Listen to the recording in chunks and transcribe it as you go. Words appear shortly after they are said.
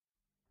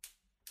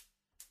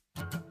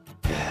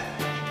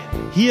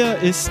Hier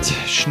ist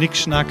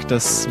Schnickschnack,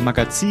 das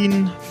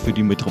Magazin für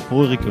die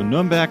Metropolregion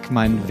Nürnberg.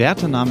 Mein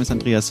werter Name ist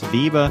Andreas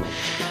Weber.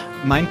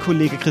 Mein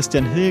Kollege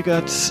Christian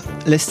Hilgert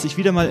lässt sich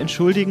wieder mal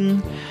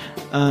entschuldigen.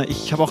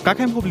 Ich habe auch gar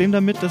kein Problem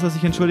damit, dass er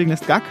sich entschuldigen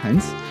lässt, gar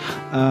keins.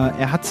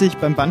 Er hat sich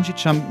beim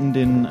Bungee-Jumpen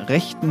den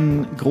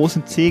rechten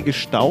großen Zeh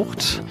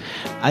gestaucht,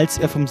 als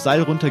er vom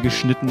Seil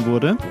runtergeschnitten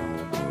wurde.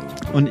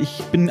 Und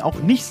ich bin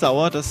auch nicht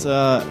sauer, dass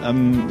er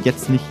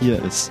jetzt nicht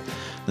hier ist.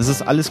 Das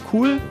ist alles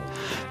cool.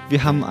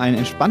 Wir haben ein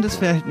entspanntes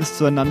Verhältnis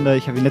zueinander.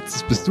 Ich habe ihn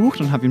letztens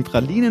besucht und habe ihm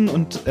Pralinen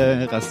und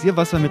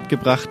Rasierwasser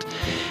mitgebracht.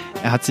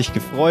 Er hat sich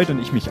gefreut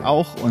und ich mich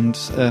auch.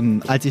 Und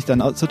als ich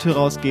dann zur Tür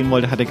rausgehen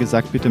wollte, hat er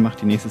gesagt, bitte mach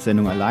die nächste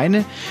Sendung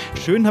alleine.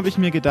 Schön, habe ich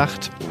mir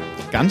gedacht.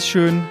 Ganz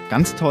schön,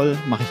 ganz toll.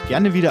 Mache ich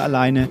gerne wieder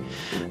alleine.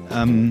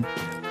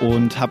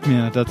 Und habe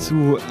mir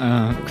dazu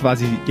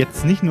quasi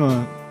jetzt nicht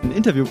nur einen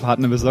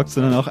Interviewpartner besorgt,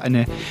 sondern auch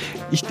eine,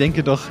 ich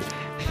denke doch,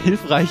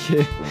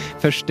 hilfreiche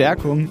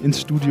Verstärkung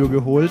ins Studio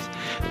geholt,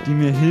 die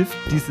mir hilft,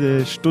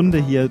 diese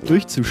Stunde hier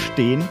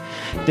durchzustehen.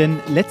 Denn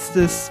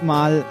letztes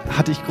Mal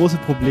hatte ich große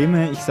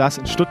Probleme. Ich saß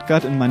in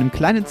Stuttgart in meinem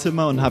kleinen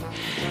Zimmer und habe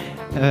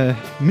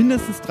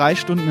mindestens 3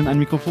 Stunden in ein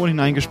Mikrofon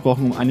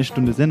hineingesprochen, um 1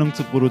 Stunde Sendung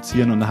zu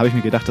produzieren. Und da habe ich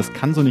mir gedacht, das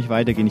kann so nicht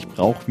weitergehen. Ich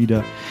brauche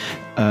wieder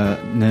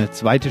eine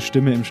zweite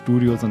Stimme im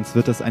Studio, sonst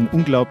wird das ein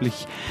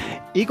unglaublich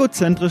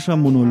egozentrischer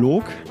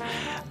Monolog.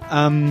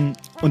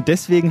 Und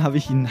deswegen habe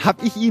ich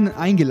ihn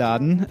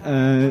eingeladen,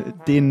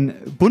 den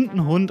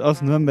bunten Hund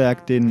aus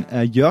Nürnberg, den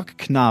Jörg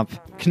Knapp.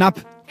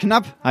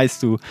 Knapp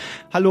heißt du.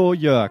 Hallo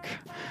Jörg.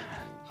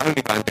 Hallo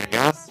lieber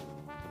Andreas.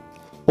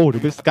 Oh, du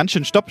bist ganz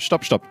schön... Stopp.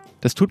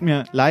 Das tut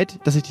mir leid,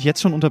 dass ich dich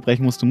jetzt schon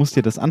unterbrechen muss. Du musst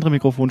dir das andere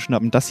Mikrofon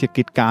schnappen. Das hier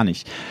geht gar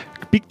nicht.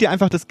 Bieg dir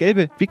einfach das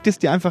Gelbe, bieg es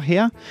dir einfach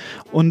her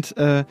und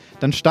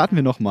dann starten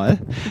wir nochmal.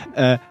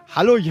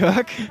 Hallo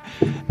Jörg.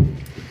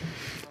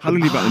 Hallo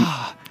lieber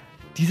Andreas.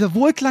 Dieser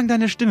Wohlklang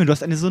deiner Stimme, du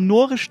hast eine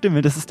sonore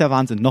Stimme, das ist der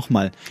Wahnsinn.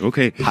 Nochmal.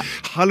 Okay.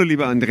 Hallo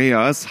lieber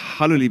Andreas,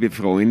 hallo liebe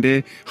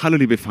Freunde, hallo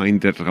liebe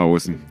Feinde da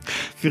draußen.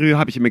 Früher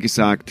habe ich immer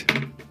gesagt,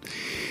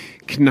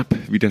 knapp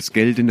wie das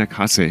Geld in der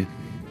Kasse.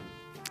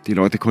 Die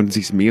Leute konnten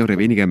sich's mehr oder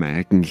weniger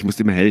merken. Ich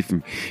musste immer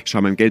helfen. Ich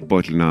schaue meinem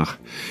Geldbeutel nach.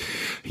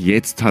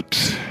 Jetzt hat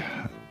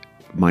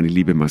meine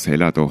liebe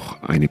Marcella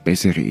doch eine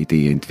bessere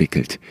Idee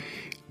entwickelt.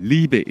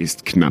 Liebe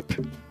ist knapp.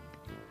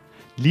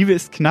 Liebe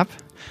ist knapp.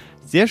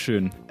 Sehr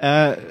schön.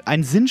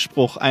 Ein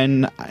Sinnspruch,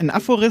 ein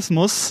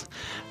Aphorismus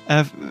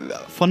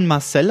von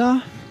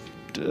Marcella.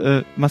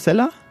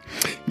 Marcella?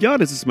 Ja,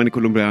 das ist meine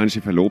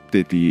kolumbianische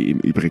Verlobte, die im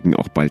Übrigen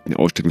auch bald eine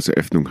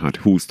Ausstellungseröffnung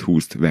hat. Hust,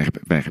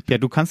 Verb. Ja,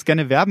 du kannst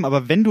gerne werben,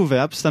 aber wenn du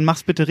werbst, dann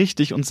mach's bitte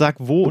richtig und sag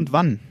wo und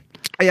wann.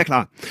 Ah ja,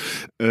 klar.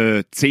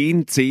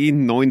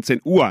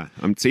 19 Uhr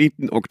am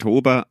 10.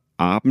 Oktober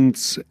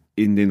abends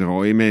in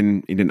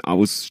den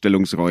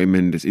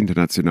Ausstellungsräumen des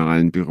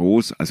Internationalen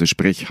Büros, also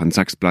sprich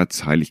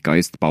Hans-Sachs-Platz,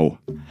 Heiliggeist-Bau.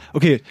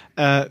 Okay,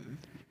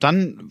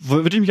 dann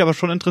würde mich aber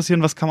schon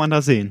interessieren, was kann man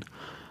da sehen?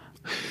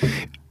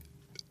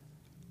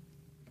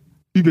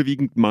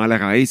 Überwiegend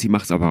Malerei, sie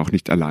macht es aber auch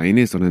nicht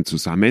alleine, sondern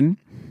zusammen.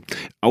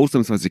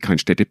 Ausnahmsweise kein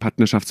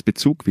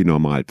Städtepartnerschaftsbezug wie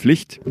normal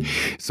Pflicht,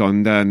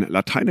 sondern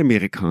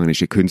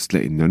lateinamerikanische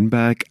Künstler in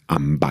Nürnberg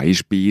am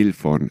Beispiel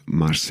von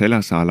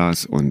Marcela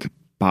Salas und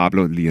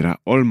Pablo Lira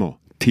Olmo.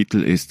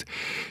 Titel ist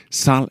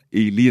Sal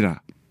y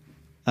Lira.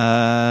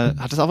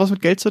 Hat das auch was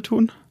mit Geld zu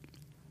tun?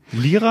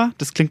 Lira?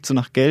 Das klingt so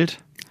nach Geld.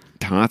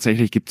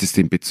 Tatsächlich gibt es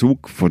den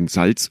Bezug von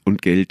Salz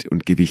und Geld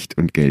und Gewicht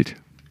und Geld.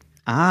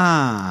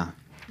 Ah,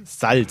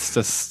 Salz,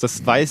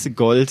 das weiße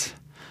Gold.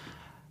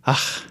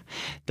 Ach,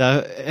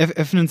 da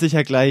öffnen sich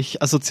ja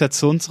gleich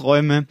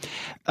Assoziationsräume.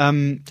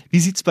 Wie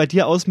sieht's bei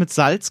dir aus mit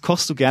Salz?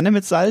 Kochst du gerne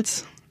mit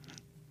Salz?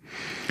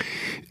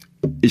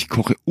 Ich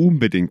koche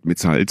unbedingt mit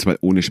Salz, weil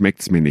ohne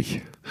schmeckt's mir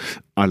nicht.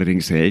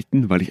 Allerdings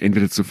selten, weil ich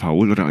entweder zu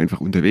faul oder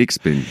einfach unterwegs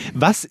bin.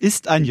 Was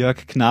ist ein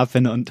Jörg Knapp,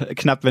 wenn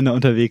er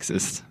unterwegs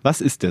ist? Was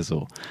ist der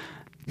so?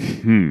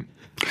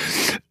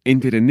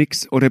 Entweder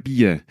nix oder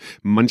Bier.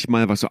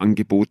 Manchmal, was so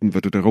angeboten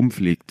wird oder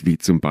rumfliegt, wie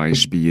zum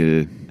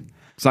Beispiel,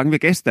 sagen wir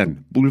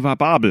gestern, Boulevard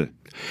Babel.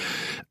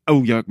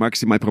 Oh Jörg,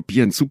 magst du mal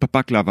probieren? Super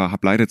Baklava,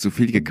 hab leider zu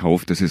viel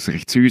gekauft, das ist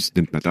recht süß.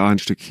 Nimmt man da ein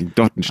Stückchen,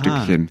 dort ein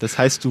Stückchen. Das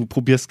heißt, du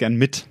probierst gern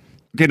mit.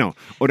 Genau.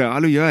 Oder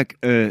hallo Jörg,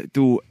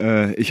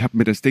 ich habe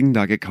mir das Ding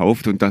da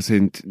gekauft und da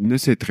sind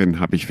Nüsse drin,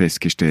 habe ich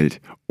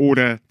festgestellt.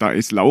 Oder da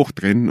ist Lauch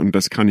drin und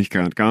das kann ich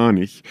gerade gar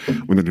nicht.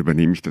 Und dann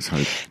übernehme ich das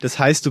halt. Das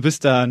heißt, du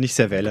bist da nicht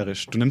sehr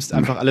wählerisch. Du nimmst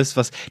einfach alles,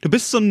 was... Du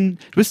bist so ein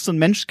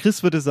Mensch,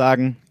 Chris würde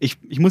sagen, ich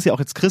muss ja auch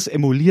jetzt Chris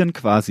emulieren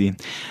quasi.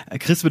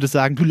 Chris würde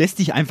sagen, du lässt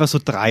dich einfach so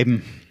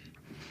treiben.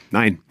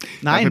 Nein.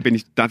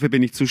 Dafür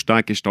bin ich zu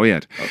stark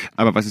gesteuert.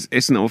 Aber was es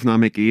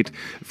Essenaufnahme geht,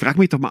 frag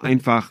mich doch mal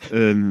einfach,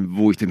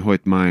 wo ich denn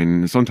heute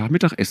mein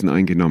Sonntagmittagessen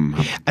eingenommen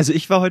habe. Also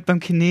ich war heute beim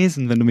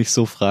Chinesen, wenn du mich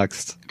so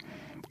fragst.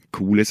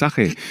 Coole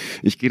Sache.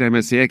 Ich gehe da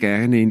immer sehr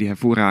gerne in die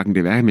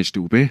hervorragende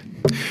Wärmestube.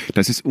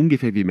 Das ist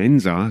ungefähr wie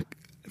Mensa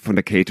von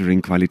der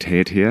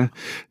Catering-Qualität her,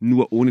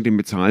 nur ohne den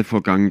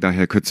Bezahlvorgang,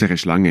 daher kürzere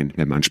Schlangen,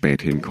 wenn man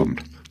spät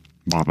hinkommt.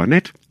 War aber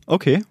nett.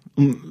 Okay.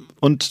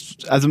 Und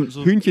also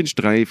so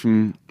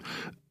Hühnchenstreifen,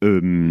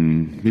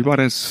 wie war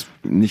das?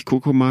 Nicht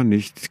Kurkuma,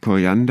 nicht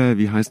Koriander,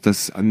 wie heißt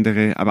das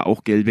andere? Aber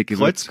auch gelbe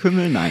Gewürze.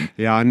 Kreuzkümmel, nein.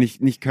 Ja,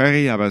 nicht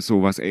Curry, aber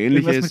sowas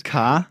Ähnliches. Irgendwas mit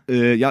K?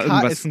 Ja, K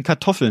irgendwas. essen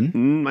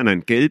Kartoffeln.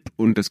 Nein, gelb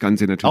und das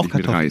Ganze natürlich Auch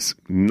mit Reis.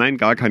 Nein,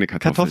 gar keine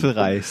Kartoffeln.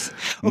 Kartoffelreis.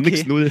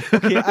 Nix, null.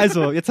 Okay,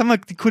 also jetzt haben wir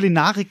die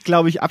Kulinarik,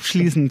 glaube ich,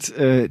 abschließend.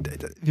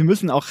 Wir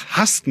müssen auch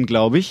hasten,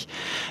 glaube ich.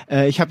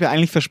 Ich habe ja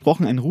eigentlich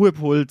versprochen, einen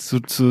Ruhepol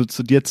zu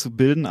dir zu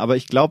bilden, aber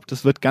ich glaube,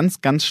 das wird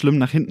ganz, ganz schlimm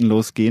nach hinten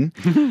losgehen.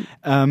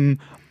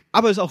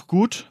 Aber ist auch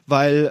gut,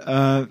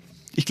 weil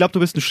ich glaube, du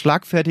bist ein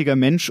schlagfertiger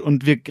Mensch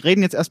und wir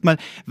reden jetzt erstmal,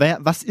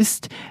 was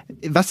ist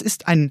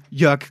ein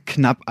Jörg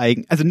Knapp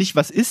eigentlich? Also nicht,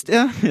 was ist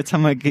er? Jetzt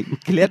haben wir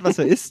geklärt, was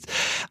er ist.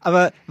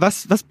 Aber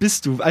was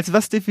bist du? Also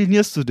was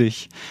definierst du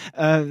dich?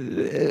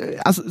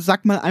 Also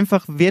sag mal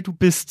einfach, wer du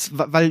bist,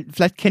 weil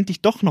vielleicht kennt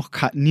dich doch noch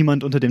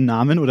niemand unter dem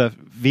Namen oder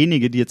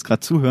wenige, die jetzt gerade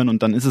zuhören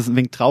und dann ist es ein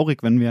wenig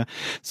traurig, wenn wir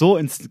so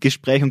ins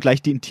Gespräch und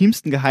gleich die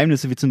intimsten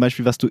Geheimnisse, wie zum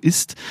Beispiel, was du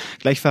isst,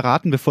 gleich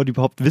verraten, bevor die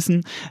überhaupt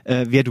wissen,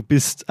 wer du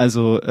bist.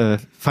 Also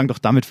fang doch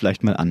damit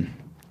vielleicht mal an.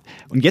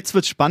 Und jetzt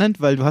wird's spannend,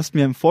 weil du hast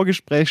mir im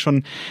Vorgespräch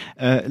schon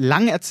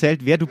lange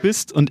erzählt, wer du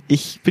bist und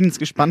ich bin jetzt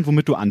gespannt,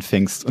 womit du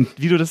anfängst. Und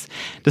wie du das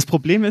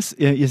Problem ist,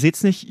 ihr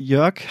seht's nicht,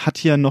 Jörg hat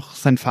hier noch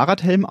seinen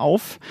Fahrradhelm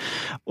auf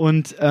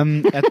und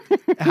er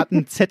hat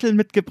einen Zettel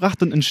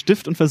mitgebracht und einen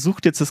Stift und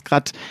versucht jetzt das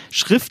gerade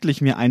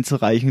schriftlich mir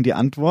einzureichen, die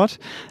Antwort.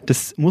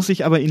 Das muss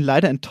ich aber ihn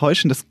leider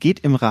enttäuschen, das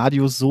geht im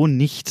Radio so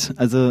nicht.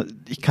 Also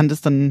ich kann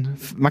das dann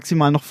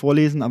maximal noch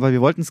vorlesen, aber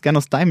wir wollten es gerne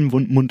aus deinem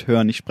Mund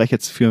hören. Ich spreche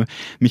jetzt für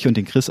mich und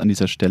den Chris an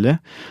dieser Stelle.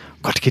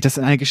 Gott, geht das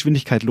in einer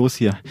Geschwindigkeit los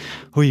hier.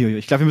 Huiui,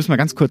 ich glaube, wir müssen mal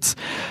ganz kurz...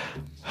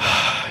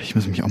 Ich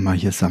muss mich auch mal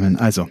hier sammeln.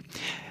 Also,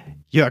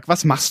 Jörg,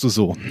 was machst du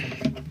so?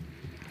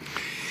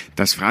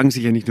 Das fragen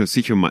sich ja nicht nur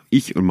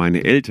ich und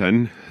meine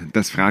Eltern,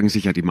 das fragen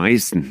sich ja die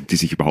meisten, die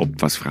sich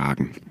überhaupt was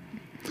fragen.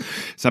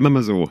 Sagen wir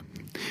mal so,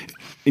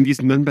 in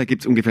diesem Nürnberg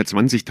gibt es ungefähr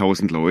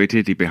 20.000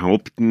 Leute, die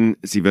behaupten,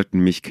 sie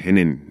würden mich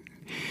kennen.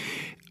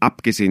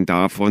 Abgesehen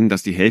davon,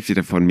 dass die Hälfte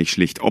davon mich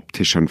schlicht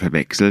optisch schon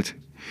verwechselt,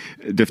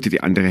 dürfte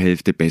die andere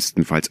Hälfte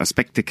bestenfalls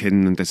Aspekte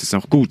kennen und das ist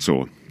auch gut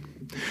so.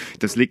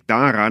 Das liegt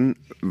daran,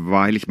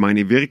 weil ich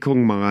meine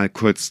Wirkung mal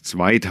kurz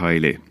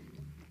zweiteile.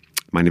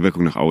 Meine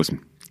Wirkung nach außen.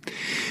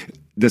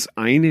 Das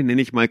eine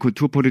nenne ich mal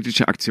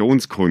kulturpolitische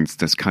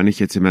Aktionskunst. Das kann ich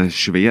jetzt immer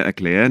schwer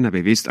erklären, aber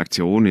ihr wisst,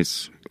 Aktion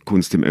ist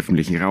Kunst im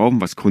öffentlichen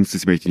Raum. Was Kunst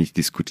ist, möchte ich nicht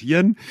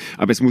diskutieren.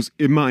 Aber es muss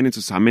immer einen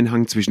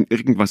Zusammenhang zwischen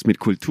irgendwas mit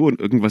Kultur und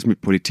irgendwas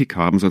mit Politik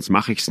haben, sonst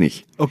mache ich es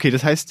nicht. Okay,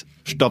 das heißt,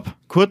 stopp.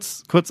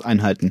 Kurz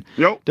einhalten.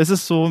 Jo. Das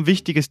ist so ein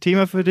wichtiges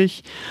Thema für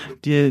dich.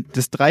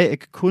 Das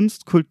Dreieck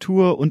Kunst,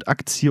 Kultur und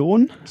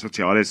Aktion.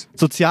 Soziales.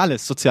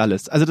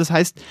 Soziales. Also das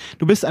heißt,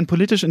 du bist ein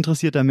politisch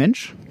interessierter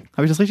Mensch.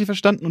 Habe ich das richtig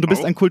verstanden? Und du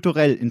bist ein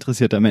kulturell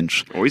interessierter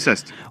Mensch.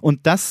 Äußerst. Und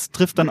das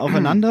trifft dann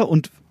aufeinander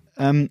und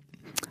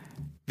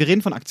wir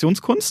reden von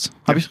Aktionskunst,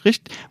 habe ich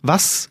richtig?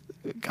 Was,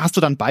 hast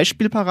du da ein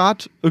Beispiel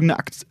parat?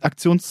 Irgendeine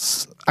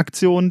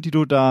Aktion, die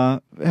du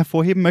da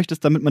hervorheben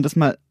möchtest, damit man das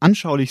mal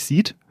anschaulich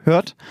sieht,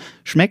 hört,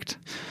 schmeckt?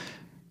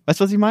 Weißt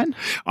du, was ich meine?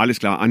 Alles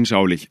klar,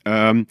 anschaulich.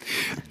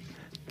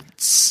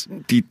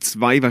 Die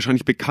zwei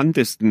wahrscheinlich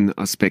bekanntesten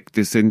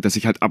Aspekte sind, dass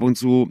ich halt ab und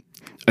zu,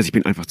 also ich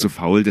bin einfach zu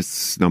faul,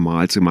 das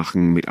normal zu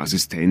machen mit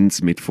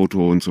Assistenz, mit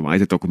Foto und so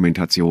weiter,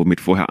 Dokumentation,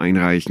 mit vorher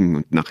einreichen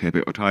und nachher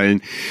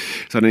beurteilen,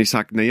 sondern ich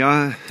sage,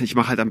 naja, ich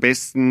mache halt am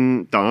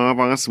besten da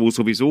was, wo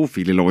sowieso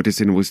viele Leute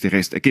sind, wo es der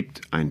Rest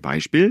ergibt. Ein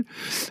Beispiel,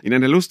 in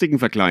einer lustigen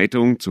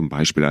Verkleidung, zum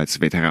Beispiel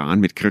als Veteran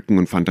mit Krücken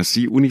und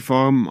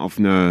Fantasieuniform auf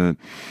einer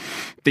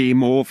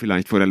Demo,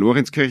 vielleicht vor der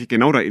Lorenzkirche,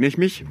 genau da erinnere ich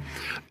mich,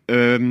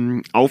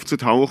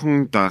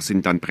 aufzutauchen. Da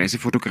sind dann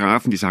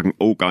Pressefotografen, die sagen,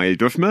 oh geil,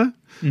 dürfen wir?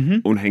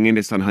 Und hängen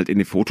das dann halt in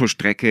eine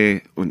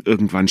Fotostrecke und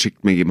irgendwann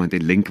schickt mir jemand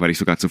den Link, weil ich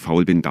sogar zu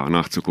faul bin,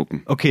 danach zu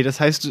gucken. Okay,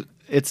 das heißt,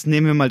 jetzt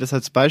nehmen wir mal das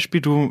als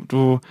Beispiel,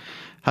 du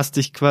hast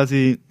dir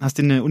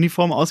eine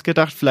Uniform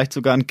ausgedacht, vielleicht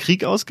sogar einen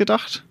Krieg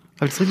ausgedacht?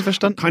 Habe ich das richtig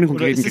verstanden? Keine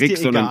konkreten Krieg,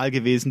 sondern... egal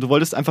gewesen? Du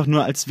wolltest einfach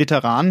nur als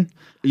Veteran...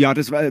 Ja,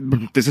 das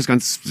ist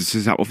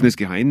ein offenes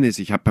Geheimnis.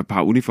 Ich habe ein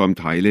paar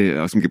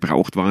Uniformteile aus dem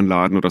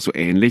Gebrauchtwarenladen oder so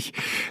ähnlich.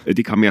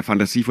 Die kann man ja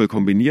fantasievoll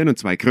kombinieren und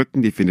zwei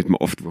Krücken, die findet man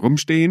oft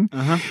rumstehen.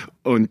 Aha.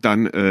 Und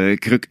dann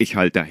krück ich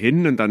halt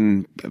dahin und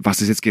dann,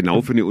 was ist jetzt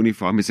genau für eine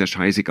Uniform, ist ja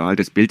scheißegal.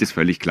 Das Bild ist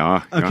völlig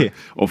klar. Okay. Ja.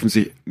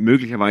 Offensichtlich,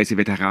 möglicherweise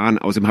Veteran,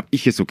 außerdem habe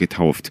ich es so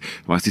getauft.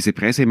 Was diese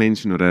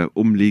Pressemenschen oder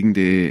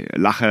umliegende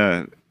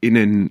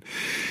LacherInnen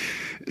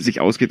sich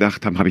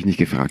ausgedacht haben, habe ich nicht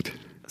gefragt.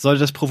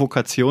 Sollte das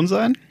Provokation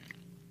sein?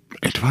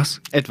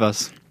 Etwas?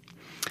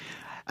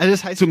 Also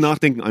das heißt, zum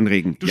Nachdenken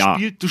anregen, ja.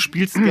 Du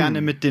spielst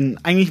gerne mit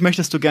eigentlich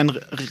möchtest du gerne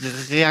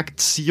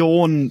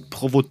Reaktion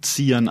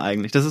provozieren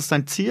eigentlich. Das ist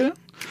dein Ziel?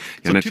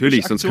 Ja, so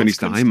natürlich, sonst könnte ich es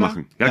daheim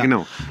machen. Ja,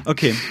 genau.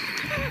 Okay,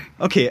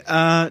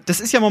 das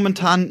ist ja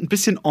momentan ein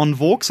bisschen en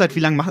vogue. Seit wie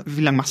lang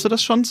machst du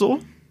das schon so?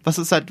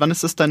 Wann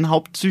ist das dein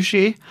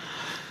Hauptsujet?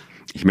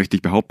 Ich möchte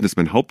nicht behaupten, dass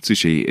mein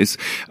Hauptsujet ist,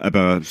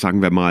 aber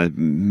sagen wir mal,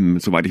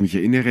 soweit ich mich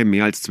erinnere,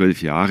 mehr als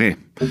 12 Jahre.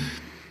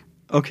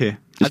 Okay.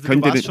 Also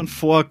du warst schon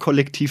vor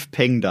Kollektiv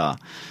Peng da.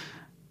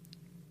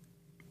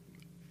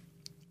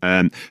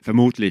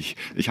 Vermutlich.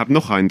 Ich habe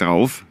noch einen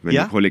drauf, wenn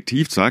du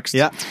Kollektiv sagst.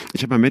 Ja.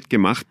 Ich habe mal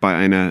mitgemacht bei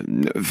einer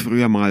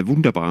früher mal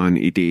wunderbaren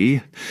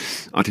Idee.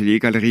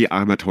 Ateliergalerie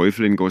Armer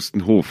Teufel in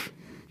Gostenhof.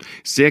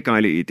 Sehr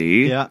geile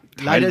Idee. Ja,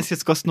 leider ist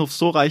jetzt Gostenhof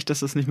so reich,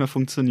 dass das nicht mehr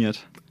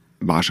funktioniert.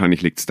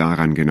 Wahrscheinlich liegt's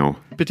daran, genau.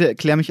 Bitte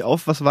erklär mich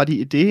auf, was war die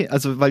Idee?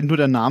 Also, weil nur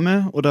der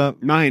Name oder?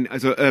 Nein,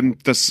 also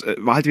das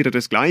war halt wieder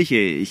das Gleiche.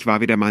 Ich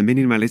war wieder mal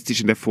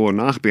minimalistisch in der Vor- und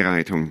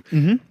Nachbereitung.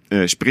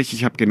 Sprich,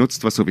 ich habe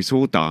genutzt, was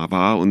sowieso da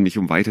war und mich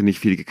um weiter nicht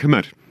viel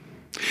gekümmert.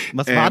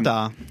 Was war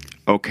da?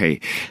 Okay.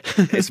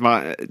 Es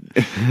war,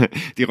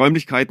 die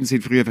Räumlichkeiten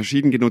sind früher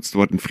verschieden genutzt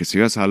worden.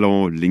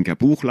 Friseursalon, linker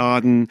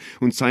Buchladen.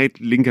 Und seit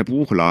linker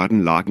Buchladen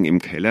lagen im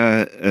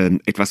Keller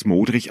etwas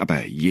modrig,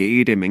 aber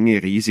jede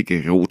Menge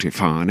riesige rote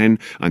Fahnen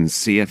an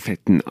sehr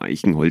fetten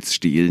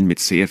Eichenholzstielen mit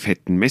sehr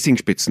fetten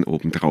Messingspitzen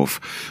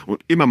obendrauf.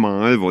 Und immer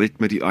mal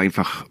wollten wir die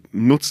einfach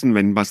nutzen,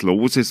 wenn was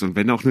los ist und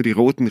wenn auch nur die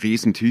roten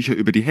Riesentücher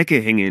über die Hecke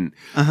hängen.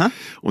 Aha.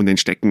 Und den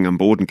Stecken am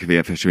Boden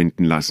quer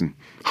verschwinden lassen.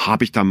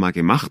 Habe ich dann mal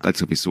gemacht, als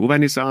sowieso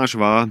Vernissage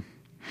war.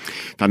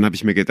 Dann habe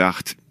ich mir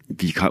gedacht,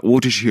 wie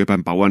chaotisch hier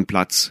beim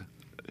Bauernplatz,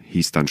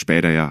 hieß dann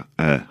später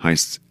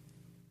heißt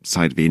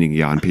seit wenigen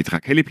Jahren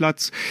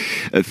Petra-Kelly-Platz,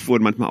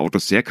 fuhren manchmal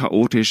Autos sehr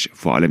chaotisch,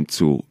 vor allem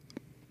zu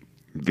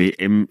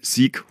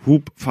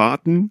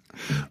WM-Sieg-Hubfahrten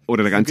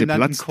oder der ganze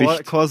Platz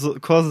dicht.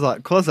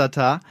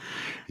 Corsata.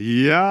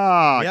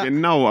 Ja,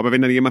 genau. Aber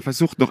wenn dann jemand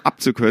versucht, noch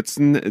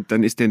abzukürzen,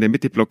 dann ist der in der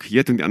Mitte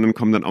blockiert und die anderen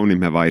kommen dann auch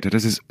nicht mehr weiter.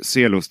 Das ist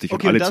sehr lustig.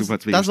 Okay, und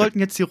da sollten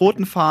jetzt die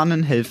roten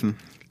Fahnen helfen.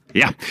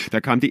 Ja,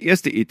 da kam die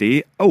erste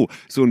Idee. Oh,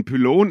 so ein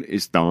Pylon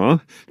ist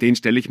da. Den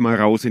stelle ich mal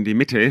raus in die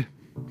Mitte.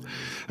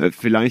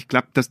 Vielleicht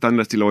klappt das dann,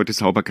 dass die Leute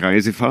sauber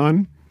Kreise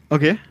fahren.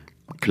 Okay.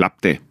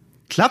 Klappte.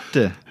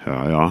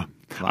 Ja.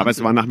 Wahnsinn. Aber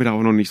es war nachmittag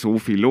auch noch nicht so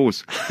viel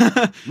los.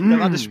 Da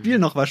war das Spiel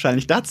noch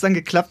wahrscheinlich. Da hat es dann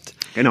geklappt.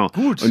 Genau.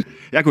 Gut. Und,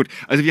 ja gut,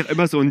 also wie auch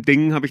immer, so ein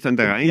Ding habe ich dann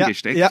da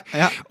reingesteckt. Ja.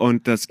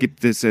 Und das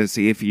gibt es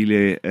sehr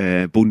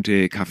viele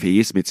bunte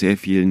Cafés mit sehr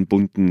vielen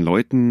bunten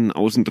Leuten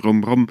außen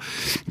drum rum.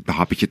 Da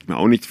habe ich jetzt mir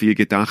auch nicht viel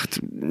gedacht.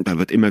 Da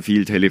wird immer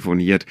viel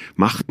telefoniert.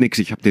 Macht nichts.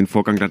 Ich habe den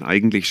Vorgang dann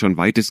eigentlich schon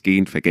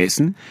weitestgehend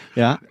vergessen.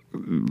 Ja.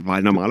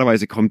 Weil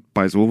normalerweise kommt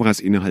bei sowas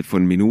innerhalb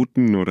von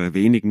Minuten oder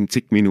wenigen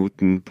zig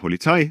Minuten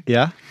Polizei.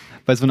 Ja.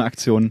 Bei so einer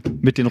Aktion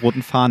mit den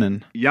roten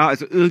Fahnen. Ja,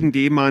 also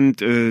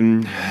irgendjemand,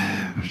 keine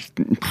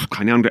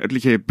Ahnung, der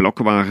örtliche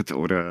Blockwart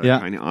oder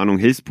keine Ahnung,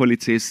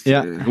 Hilfspolizist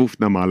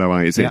ruft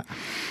normalerweise. Ja.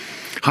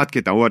 Hat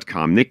gedauert,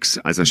 kam nix,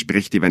 also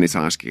sprich die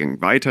Vernissage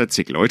ging weiter,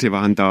 zig Leute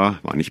waren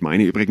da, war nicht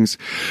meine übrigens.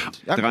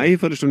 Ja.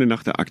 3/4 Stunde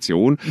nach der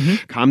Aktion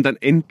kam dann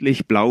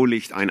endlich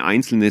Blaulicht, ein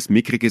einzelnes,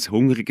 mickriges,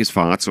 hungriges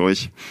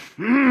Fahrzeug.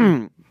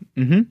 Da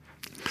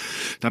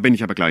bin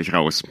ich aber gleich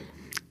raus.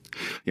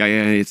 Ja,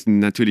 jetzt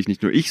natürlich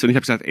nicht nur ich, sondern ich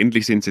habe gesagt,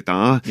 endlich sind sie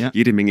da. Ja.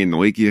 Jede Menge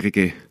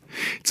Neugierige.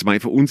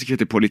 2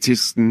 verunsicherte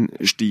Polizisten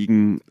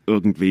stiegen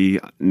irgendwie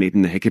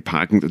neben der Hecke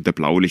parkend unter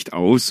Blaulicht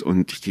aus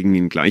und ich ging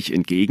ihnen gleich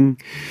entgegen.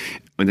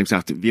 Und haben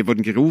gesagt, wir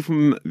wurden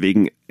gerufen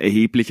wegen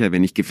erheblicher,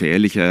 wenn nicht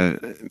gefährlicher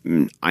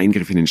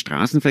Eingriff in den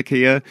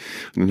Straßenverkehr.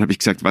 Und dann habe ich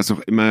gesagt, was auch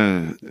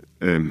immer,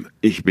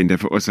 ich bin der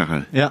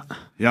Verursacher. Ja.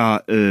 Ja,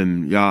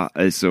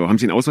 also haben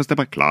Sie einen Ausweis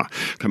dabei? Klar.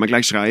 Können wir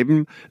gleich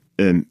schreiben?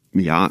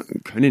 Ja,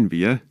 können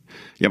wir.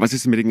 Ja, was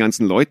ist denn mit den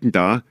ganzen Leuten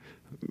da?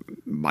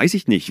 Weiß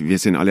ich nicht. Wir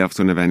sind alle auf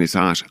so einer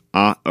Vernissage.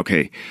 Ah,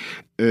 okay.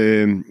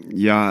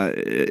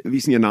 Wie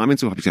ist denn Ihr Name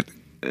so? Habe ich gesagt,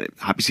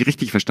 habe ich Sie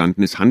richtig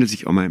verstanden? Es handelt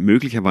sich um einen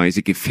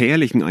möglicherweise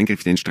gefährlichen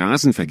Eingriff in den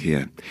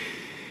Straßenverkehr.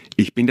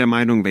 Ich bin der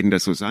Meinung, wenn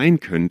das so sein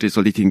könnte,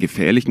 sollte ich den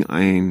gefährlichen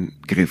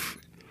Eingriff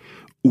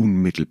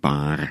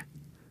unmittelbar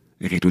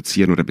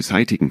reduzieren oder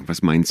beseitigen.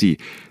 Was meinen Sie?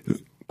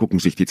 Gucken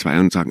sich die 2 an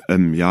und sagen,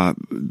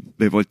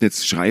 wir wollten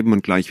jetzt schreiben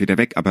und gleich wieder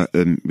weg, aber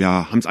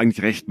haben Sie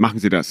eigentlich recht, machen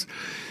Sie das.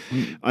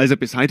 Also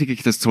beseitige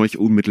ich das Zeug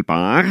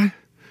unmittelbar.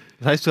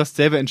 Das heißt, du hast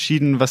selber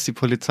entschieden, was die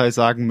Polizei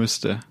sagen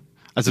müsste.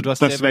 Also du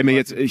hast das wäre mir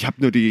jetzt, ich habe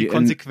nur die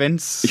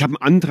Konsequenz. Ich habe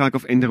einen Antrag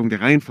auf Änderung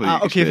der Reihenfolge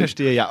gestellt.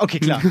 Verstehe, ja. Okay,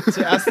 klar.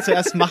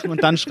 Zuerst machen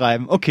und dann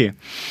schreiben. Okay.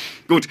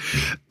 Gut.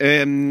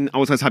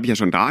 Ausweis habe ich ja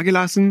schon da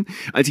gelassen.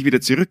 Als ich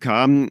wieder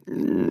zurückkam,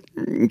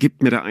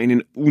 gibt mir der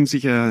eine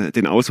unsicher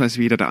den Ausweis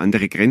wieder, der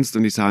andere grenzt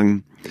und die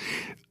sagen,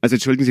 also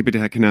entschuldigen Sie bitte,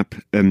 Herr Knapp.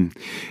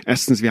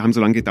 Erstens, wir haben so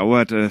lange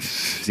gedauert.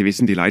 Sie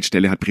wissen, die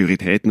Leitstelle hat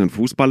Prioritäten und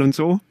Fußball und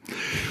so.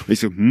 Und ich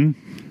so,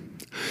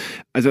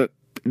 Also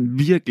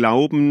wir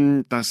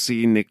glauben, dass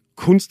Sie eine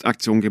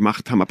Kunstaktion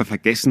gemacht haben, aber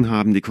vergessen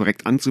haben, die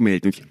korrekt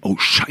anzumelden. Und ich, oh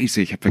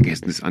Scheiße, ich habe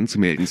vergessen, das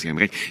anzumelden. Sie haben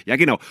recht. Ja,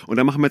 genau. Und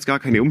da machen wir jetzt gar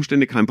keine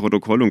Umstände, kein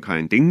Protokoll und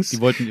kein Dings. Die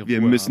wollten ihre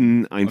wir Ruhe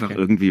müssen haben. einfach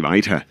irgendwie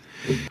weiter.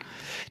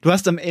 Du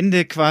hast am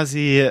Ende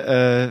quasi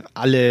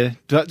alle,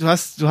 du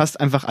hast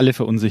einfach alle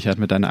verunsichert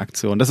mit deiner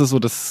Aktion. Das ist so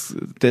das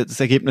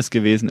Ergebnis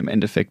gewesen im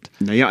Endeffekt.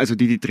 Naja, also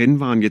die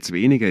drin waren jetzt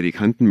weniger, die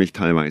kannten mich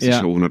teilweise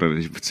schon oder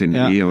die sind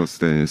aus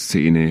der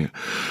Szene.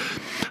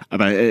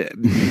 Aber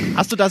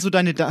hast du da so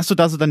deine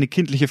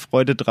kindliche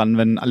Freude dran,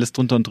 wenn alles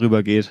drunter und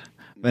drüber geht?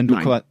 Wenn du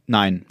Nein.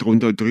 Nein.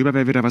 Drunter und drüber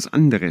wäre wieder was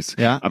anderes.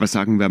 Ja. Aber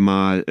sagen wir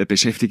mal,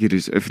 Beschäftigte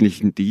des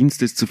öffentlichen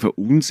Dienstes zu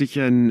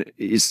verunsichern,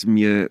 ist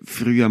mir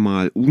früher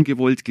mal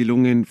ungewollt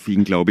gelungen,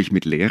 fing, glaube ich,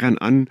 mit Lehrern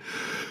an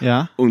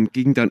Ja. und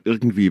ging dann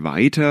irgendwie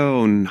weiter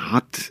und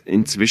hat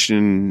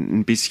inzwischen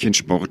ein bisschen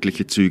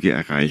sportliche Züge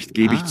erreicht,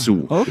 gebe ich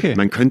zu. okay.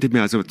 Man könnte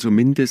mir also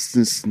zumindest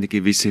eine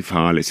gewisse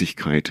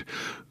Fahrlässigkeit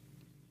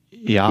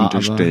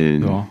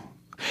unterstellen. Aber,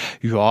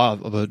 ja,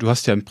 aber du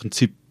hast ja im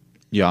Prinzip,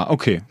 ja,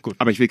 okay, gut.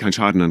 Aber ich will keinen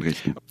Schaden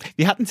anrichten.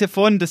 Wir hatten es ja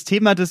vorhin, das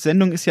Thema der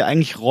Sendung ist ja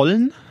eigentlich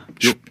Rollen.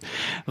 Jo.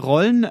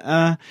 Rollen.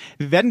 Wir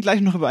werden gleich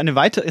noch über eine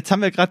weitere, jetzt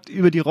haben wir gerade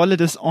über die Rolle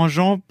des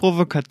Agent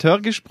Provocateur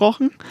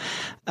gesprochen.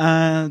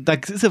 Da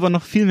ist aber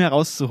noch viel mehr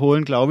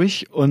rauszuholen, glaube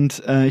ich.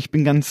 Und ich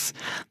bin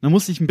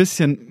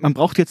man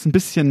braucht jetzt ein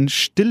bisschen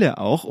Stille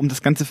auch, um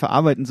das Ganze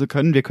verarbeiten zu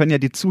können. Wir können ja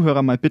die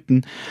Zuhörer mal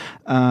bitten,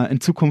 in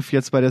Zukunft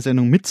jetzt bei der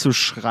Sendung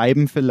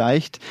mitzuschreiben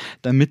vielleicht,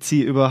 damit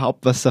sie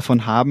überhaupt was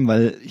davon haben,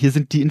 weil hier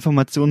sind die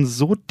Informationen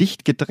so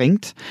dicht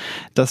gedrängt,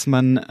 dass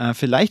man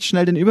vielleicht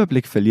schnell den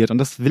Überblick verliert. Und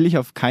das will ich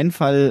auf keinen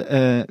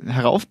Fall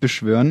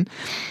heraufbeschwören.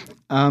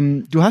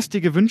 Du hast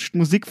dir gewünscht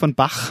Musik von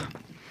Bach.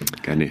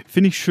 Gerne.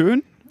 Finde ich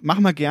schön. Mach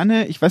mal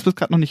gerne. Ich weiß bloß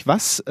gerade noch nicht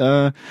was.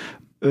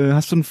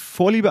 Hast du eine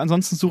Vorliebe?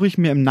 Ansonsten suche ich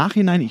mir im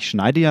Nachhinein. Ich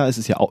schneide ja. Es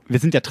ist ja auch, wir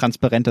sind ja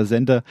transparenter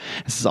Sender.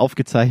 Es ist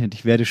aufgezeichnet.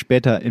 Ich werde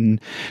später in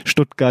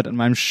Stuttgart an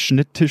meinem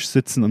Schnitttisch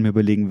sitzen und mir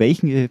überlegen,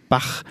 welche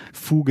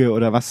Bach-Fuge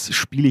oder was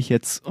spiele ich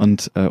jetzt.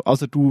 Und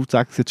außer du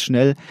sagst jetzt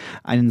schnell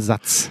einen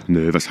Satz.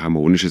 Nö, was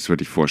Harmonisches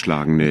würde ich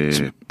vorschlagen.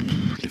 Eine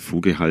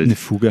Fuge halt. Eine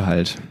Fuge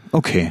halt.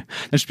 Okay.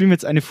 Dann spielen wir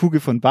jetzt eine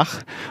Fuge von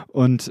Bach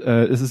und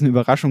es ist eine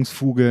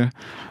Überraschungsfuge.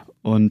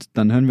 Und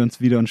dann hören wir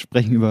uns wieder und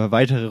sprechen über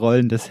weitere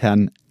Rollen des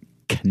Herrn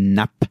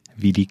Knapp,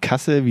 wie die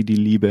Kasse, wie die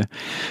Liebe.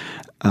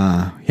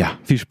 Ja,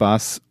 viel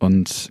Spaß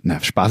und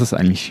Spaß ist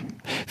eigentlich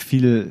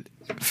viel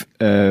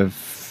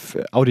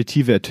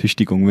auditive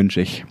Ertüchtigung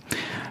wünsche ich.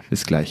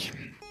 Bis gleich.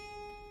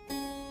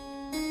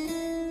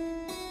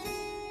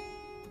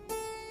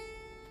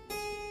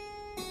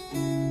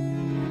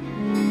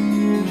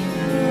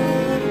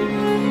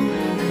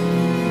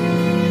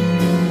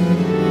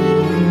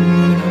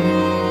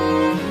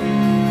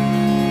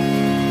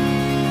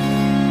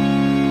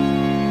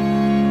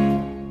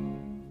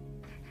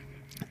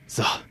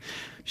 So,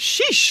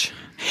 Shish,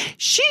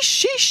 Shish,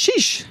 Shish,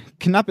 Shish.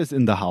 Knapp ist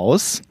in the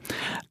house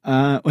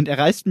und er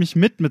reißt mich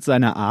mit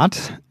seiner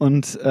Art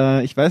und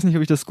ich weiß nicht,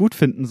 ob ich das gut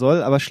finden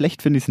soll, aber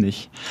schlecht finde ich es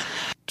nicht.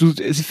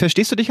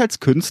 Verstehst du dich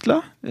als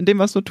Künstler in dem,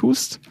 was du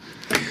tust?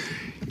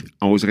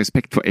 Aus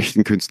Respekt vor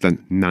echten Künstlern,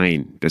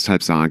 nein.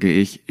 Deshalb sage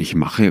ich, ich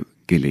mache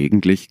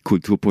gelegentlich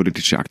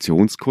kulturpolitische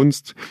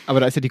Aktionskunst. Aber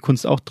da ist ja die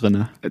Kunst auch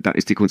drin. Da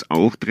ist die Kunst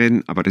auch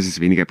drin, aber das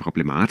ist weniger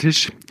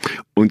problematisch.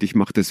 Und ich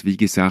mache das, wie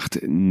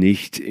gesagt,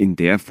 nicht in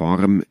der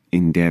Form,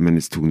 in der man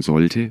es tun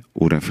sollte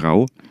oder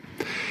Frau.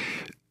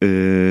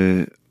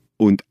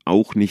 Und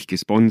auch nicht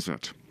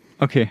gesponsert.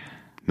 Okay.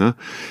 Na,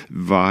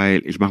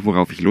 weil ich mache,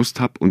 worauf ich Lust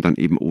habe und dann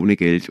eben ohne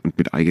Geld und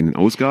mit eigenen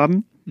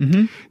Ausgaben.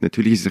 Mhm.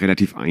 Natürlich ist es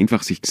relativ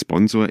einfach, sich einen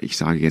Sponsor, ich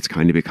sage jetzt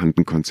keine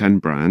bekannten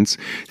Konzernbrands,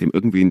 dem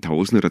irgendwie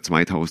 1.000 oder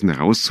 2.000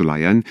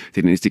 rauszuleiern,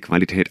 denen ist die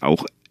Qualität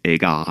auch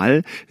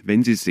egal,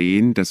 wenn sie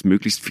sehen, dass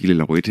möglichst viele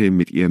Leute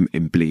mit ihrem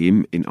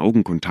Emblem in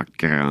Augenkontakt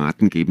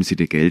geraten, geben sie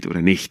dir Geld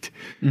oder nicht.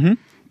 Mhm.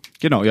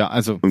 Genau, ja,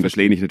 also. Und das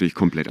lehne ich natürlich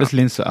komplett ab. Das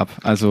lehnst du ab,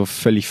 also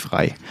völlig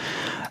frei.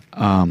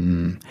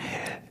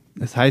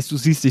 Das heißt, du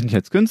siehst dich nicht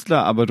als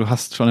Künstler, aber du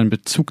hast schon einen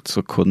Bezug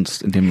zur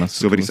Kunst in dem, was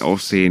du So würde ich es auch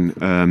sehen.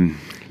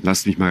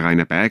 Lasst mich mal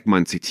Rainer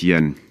Bergmann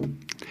zitieren.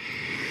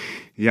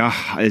 Ja,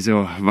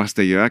 also was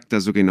der Jörg da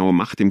so genau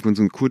macht im Kunst-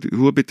 und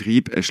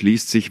Kulturbetrieb,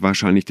 erschließt sich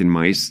wahrscheinlich den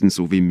meisten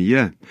so wie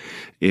mir,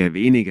 eher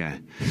weniger.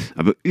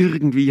 Aber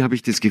irgendwie habe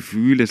ich das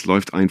Gefühl, es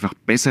läuft einfach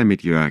besser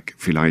mit Jörg,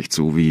 vielleicht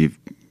so wie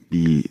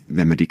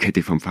wenn man die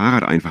Kette vom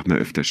Fahrrad einfach mal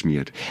öfter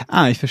schmiert.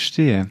 Ah, ich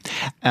verstehe.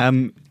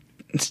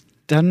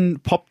 Dann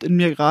poppt in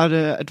mir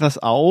gerade etwas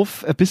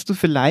auf. Bist du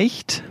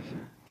vielleicht,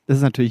 das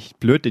ist natürlich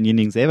blöd,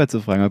 denjenigen selber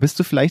zu fragen, aber bist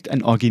du vielleicht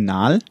ein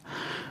Original?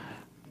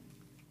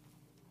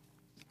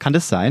 Kann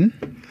das sein?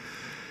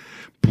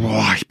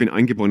 Boah, ich bin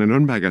eingeborener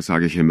Nürnberger,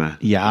 sage ich immer.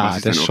 Ja,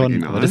 das schon,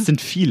 Original? aber das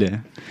sind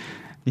viele.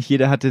 Nicht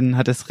jeder hat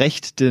das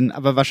Recht,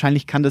 aber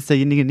wahrscheinlich kann das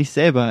derjenige nicht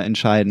selber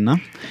entscheiden,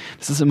 ne?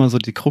 Das ist immer so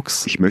die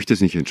Krux. Ich möchte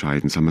es nicht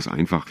entscheiden, sagen wir es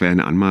einfach, wäre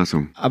eine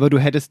Anmaßung. Aber du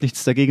hättest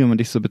nichts dagegen, wenn man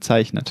dich so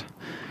bezeichnet.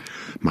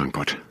 Mein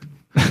Gott.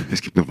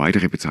 Es gibt noch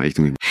weitere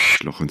Bezeichnungen.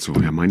 Loch und so.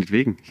 Ja,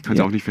 meinetwegen. Ich kann es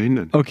auch nicht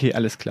verhindern. Okay,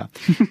 alles klar.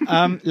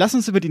 Lass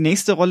uns über die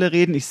nächste Rolle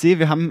reden. Ich sehe,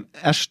 wir haben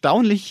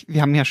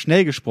ja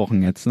schnell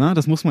gesprochen jetzt, ne?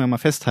 Das muss man ja mal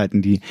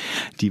festhalten. Die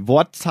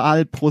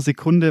Wortzahl pro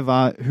Sekunde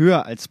war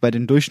höher als bei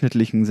den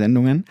durchschnittlichen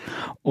Sendungen.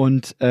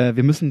 Und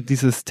wir müssen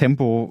dieses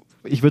Tempo,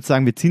 ich würde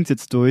sagen, wir ziehen es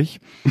jetzt durch.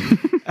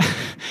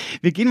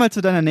 Wir gehen mal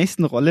zu deiner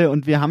nächsten Rolle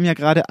und wir haben ja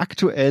gerade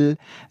aktuell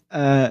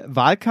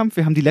Wahlkampf.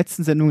 Wir haben die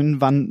letzten Sendungen,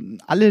 waren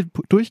alle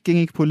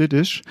durchgängig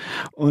politisch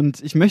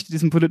und ich möchte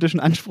diesen politischen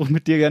Anspruch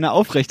mit dir gerne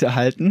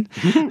aufrechterhalten.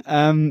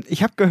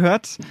 Ich habe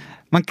gehört,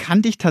 man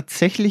kann dich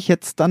tatsächlich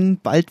jetzt dann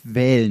bald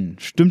wählen.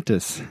 Stimmt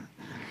es?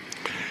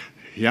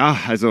 Ja,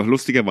 also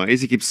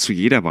lustigerweise gibt es zu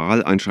jeder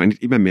Wahl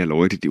anscheinend immer mehr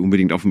Leute, die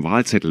unbedingt auf dem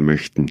Wahlzettel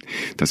möchten.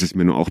 Das ist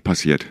mir nur auch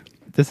passiert.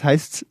 Das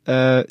heißt,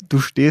 du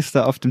stehst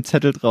da auf dem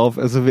Zettel drauf.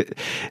 Also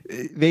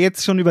wer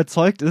jetzt schon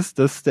überzeugt ist,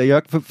 dass der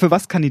Jörg, für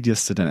was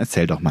kandidierst du denn?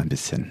 Erzähl doch mal ein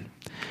bisschen.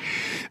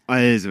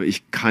 Also,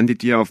 ich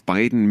kandidiere auf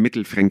beiden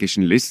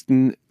mittelfränkischen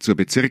Listen zur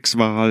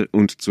Bezirkswahl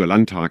und zur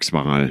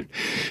Landtagswahl.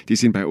 Die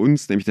sind bei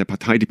uns, nämlich die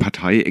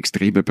Partei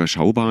extrem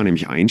überschaubar,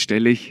 nämlich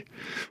einstellig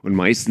und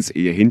meistens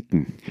eher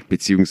hinten.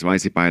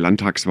 Beziehungsweise bei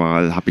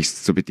Landtagswahl habe ich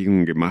es zur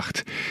Bedingung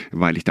gemacht,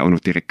 weil ich da auch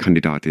noch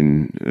Direktkandidat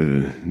in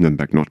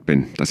Nürnberg-Nord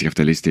bin, dass ich auf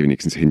der Liste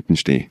wenigstens hinten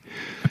stehe.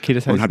 Okay,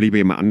 das heißt, und habe lieber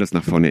jemand anders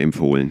nach vorne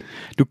empfohlen.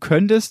 Du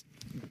könntest,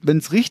 wenn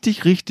es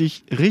richtig,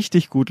 richtig,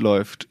 richtig gut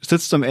läuft,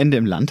 sitzt du am Ende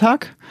im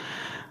Landtag?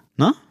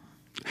 Na?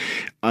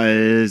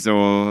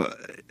 Also,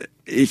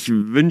 ich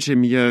wünsche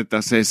mir,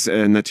 dass es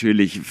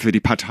natürlich für die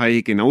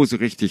Partei genauso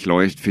richtig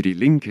läuft, für die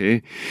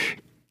Linke.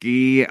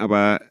 Gehe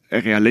aber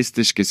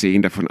realistisch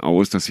gesehen davon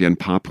aus, dass wir ein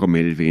paar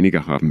Promille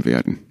weniger haben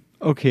werden.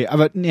 Okay,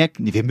 aber nee,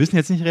 wir müssen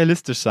jetzt nicht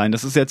realistisch sein.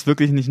 Das ist jetzt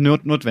wirklich nicht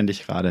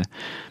notwendig gerade.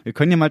 Wir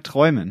können ja mal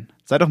träumen.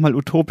 Sei doch mal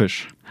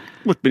utopisch.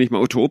 Gut, bin ich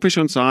mal utopisch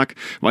und sag,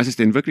 was ist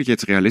denn wirklich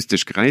jetzt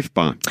realistisch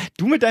greifbar?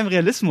 Du mit deinem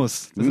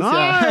Realismus. Das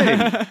Nein!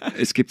 Ist ja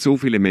Es gibt so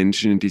viele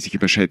Menschen, die sich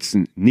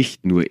überschätzen,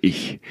 nicht nur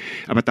ich.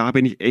 Aber da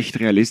bin ich echt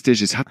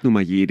realistisch. Es hat nun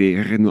mal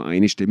jede nur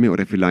eine Stimme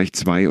oder vielleicht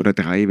 2 oder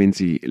 3, wenn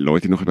sie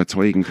Leute noch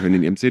überzeugen können,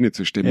 in ihrem Sinne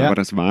zu stimmen. Ja. Aber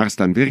das war es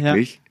dann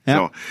wirklich. Ja.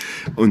 Ja.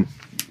 So. Und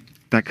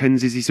da können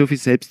sie sich so viel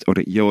selbst,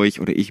 oder ihr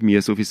euch oder ich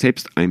mir so viel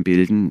selbst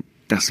einbilden.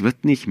 Das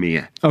wird nicht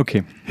mehr.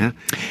 Okay. Ja?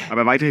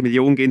 Aber weitere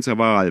Millionen gehen zur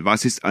Wahl.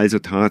 Was ist also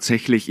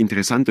tatsächlich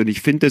interessant? Und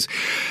ich finde es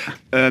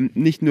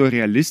nicht nur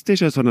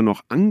realistischer, sondern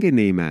auch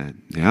angenehmer.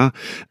 Ja?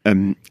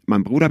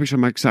 Mein Bruder, habe ich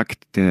schon mal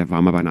gesagt, der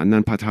war mal bei einer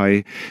anderen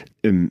Partei.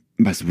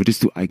 Was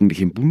würdest du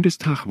eigentlich im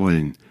Bundestag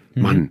wollen?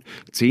 Mann,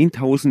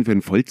 10.000 für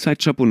einen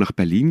Vollzeitjob und nach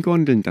Berlin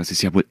gondeln, das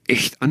ist ja wohl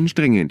echt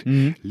anstrengend.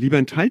 Lieber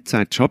einen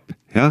Teilzeitjob,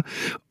 ja,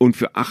 und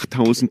für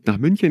 8.000 nach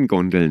München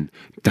gondeln,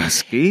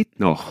 das geht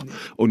noch.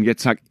 Und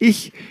jetzt sag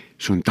ich,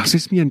 schon das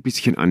ist mir ein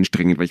bisschen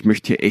anstrengend, weil ich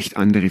möchte hier echt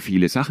andere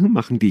viele Sachen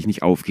machen, die ich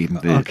nicht aufgeben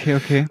will.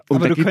 Okay. Und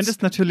aber du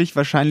könntest natürlich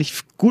wahrscheinlich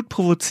gut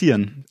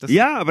provozieren.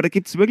 Ja, aber da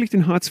gibt's wirklich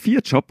den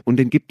Hartz-IV-Job und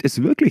den gibt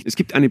es wirklich. Es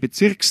gibt einen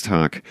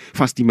Bezirkstag.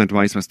 Fast niemand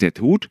weiß, was der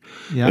tut.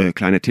 Ja.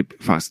 Kleiner Tipp,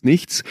 fast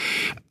nichts.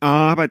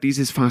 Aber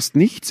dieses fast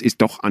nichts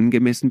ist doch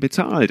angemessen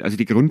bezahlt. Also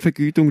die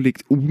Grundvergütung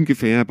liegt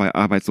ungefähr bei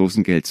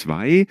Arbeitslosengeld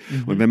 2.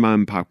 Und wenn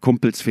man ein paar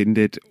Kumpels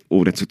findet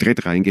oder zu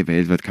dritt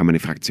reingewählt wird, kann man eine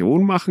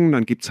Fraktion machen.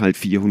 Dann gibt's halt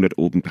 400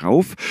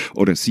 obendrauf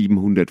oder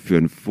 700 für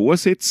einen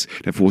Vorsitz.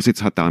 Der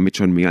Vorsitz hat damit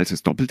schon mehr als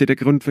das Doppelte der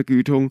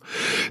Grundvergütung.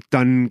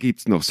 Dann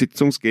gibt's noch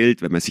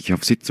Sitzungsgeld, wenn man sich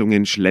auf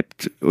Sitzungen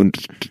schleppt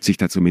und sich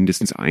da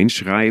zumindest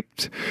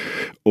einschreibt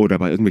oder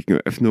bei irgendwelchen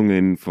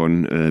Eröffnungen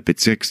von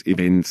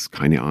Bezirksevents,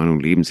 keine Ahnung,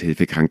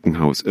 Lebenshilfe,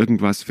 Krankenhaus,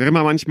 irgendwas,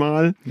 Firma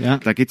manchmal. Ja.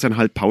 Da geht's dann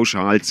halt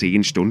pauschal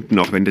 10 Stunden,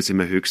 auch wenn das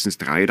immer höchstens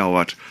 3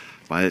 dauert,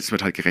 weil es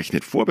wird halt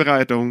gerechnet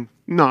Vorbereitung,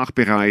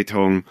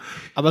 Nachbereitung.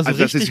 Aber so Also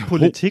das richtig ist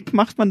Politik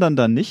macht man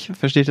dann nicht?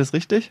 Verstehe ich das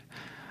richtig?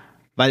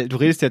 Weil du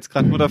redest jetzt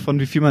gerade nur davon,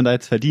 wie viel man da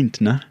jetzt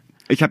verdient, ne?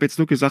 Ich habe jetzt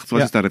nur gesagt,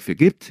 was es da dafür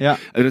gibt. Ja.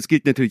 Also das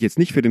gilt natürlich jetzt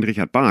nicht für den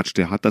Richard Bartsch,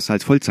 der hat das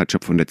als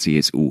Vollzeitjob von der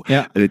CSU.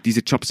 Ja. Also diese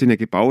Jobs sind ja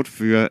gebaut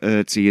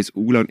für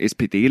CSUler und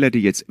SPDler,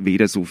 die jetzt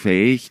weder so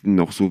fähig,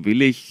 noch so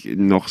willig,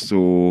 noch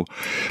so,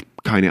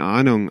 keine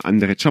Ahnung,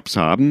 andere Jobs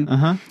haben.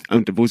 Aha.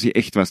 Und wo sie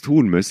echt was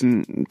tun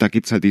müssen, da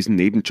gibt's halt diesen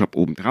Nebenjob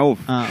obendrauf,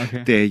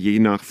 Okay. der je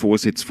nach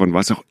Vorsitz von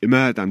was auch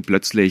immer dann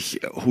plötzlich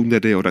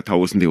Hunderte oder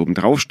Tausende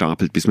obendrauf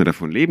stapelt, bis man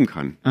davon leben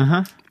kann.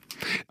 Aha.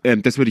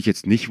 Das würde ich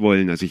jetzt nicht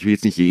wollen. Also ich will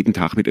jetzt nicht jeden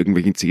Tag mit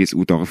irgendwelchen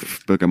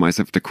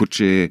CSU-Dorfbürgermeister auf der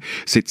Kutsche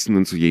sitzen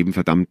und zu jedem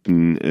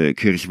verdammten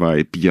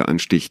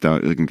Kirchweih-Bieranstich da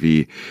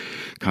irgendwie,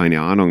 keine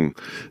Ahnung,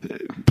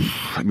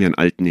 mir einen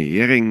alten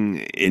Hering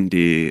in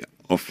die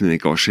offene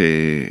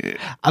Gosche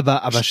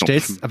Aber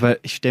stopfen.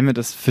 ich stelle mir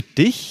das für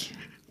dich.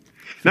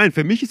 Nein,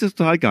 für mich ist das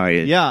total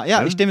geil. Ja,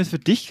 ich stelle mir das für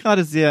dich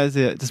gerade sehr,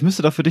 sehr, das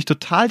müsste doch für dich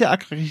total der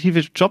attraktive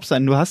Job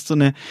sein. Du hast so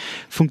eine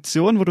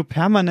Funktion, wo du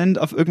permanent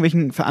auf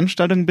irgendwelchen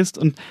Veranstaltungen bist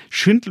und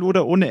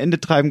Schindluder ohne Ende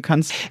treiben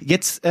kannst.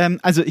 Jetzt,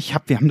 also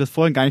wir haben das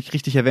vorhin gar nicht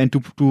richtig erwähnt,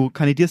 du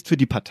kandidierst für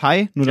die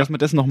Partei, nur dass man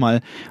das nochmal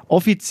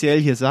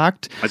offiziell hier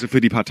sagt. Also für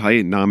die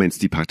Partei namens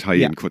die Partei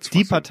in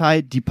Kurzfassung.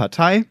 Die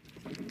Partei.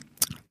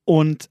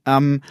 Und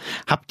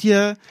habt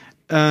ihr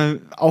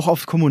auch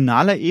auf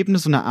kommunaler Ebene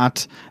so eine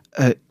Art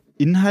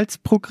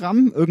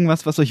Inhaltsprogramm,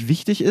 irgendwas, was euch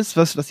wichtig ist,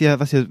 was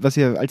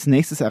ihr als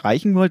nächstes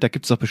erreichen wollt? Da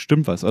gibt's doch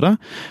bestimmt was, oder?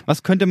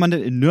 Was könnte man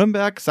denn in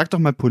Nürnberg, sag doch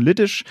mal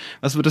politisch,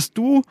 was würdest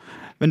du,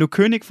 wenn du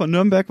König von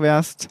Nürnberg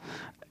wärst,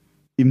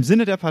 im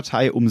Sinne der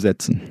Partei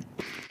umsetzen?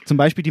 Zum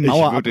Beispiel die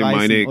Mauer abreißen. Ich würde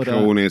meine oder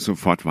Krone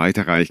sofort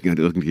weiterreichen an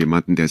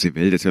irgendjemanden, der sie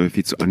will. Das wäre mir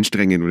viel zu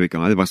anstrengend und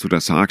egal, was du da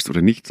sagst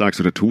oder nicht sagst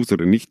oder tust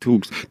oder nicht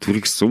tust. Du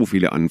kriegst so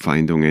viele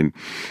Anfeindungen.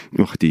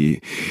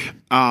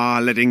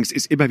 Allerdings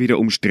ist immer wieder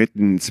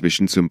umstritten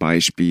zwischen zum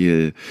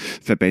Beispiel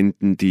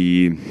Verbänden,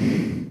 die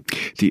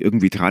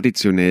irgendwie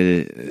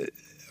traditionell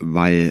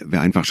weil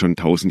wir einfach schon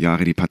 1000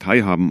 Jahre die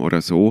Partei haben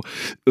oder so,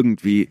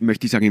 irgendwie,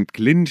 möchte ich sagen, im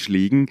Clinch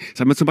liegen.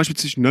 Sagen wir zum Beispiel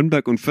zwischen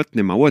Nürnberg und Fürth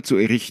eine Mauer zu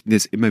errichten,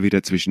 ist immer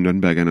wieder zwischen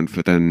Nürnbergern und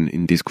Fürthern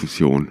in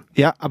Diskussion.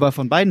 Ja, aber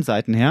von beiden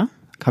Seiten her?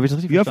 Habe ich das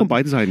richtig verstanden? Ja, von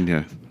beiden Seiten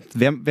her.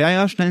 Wäre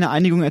ja schnell eine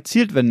Einigung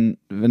erzielt, wenn,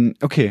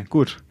 okay,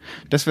 gut.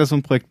 Das wäre so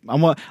ein Projekt.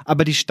 Aber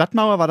die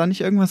Stadtmauer, war da nicht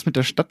irgendwas mit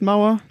der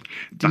Stadtmauer?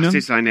 Das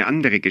ist eine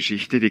andere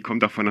Geschichte, die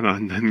kommt auch von einer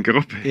anderen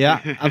Gruppe.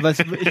 Ja, aber ich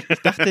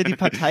dachte, die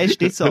Partei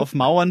steht so auf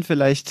Mauern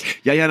vielleicht.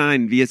 Ja,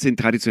 nein, wir sind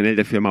traditionell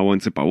dafür,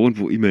 Mauern zu bauen,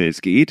 wo immer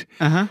es geht.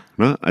 Aha.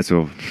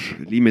 Also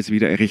Limes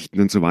wieder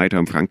errichten und so weiter,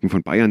 um Franken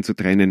von Bayern zu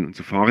trennen und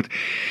so fort.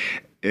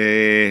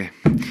 Die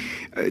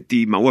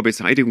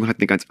Mauerbeseitigung hat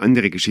eine ganz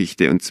andere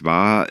Geschichte. Und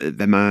zwar,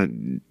 wenn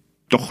man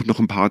doch noch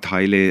ein paar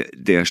Teile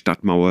der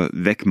Stadtmauer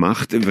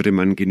wegmacht, würde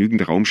man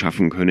genügend Raum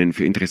schaffen können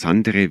für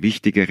interessantere,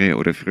 wichtigere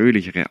oder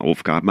fröhlichere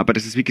Aufgaben. Aber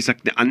das ist, wie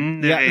gesagt, eine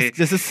andere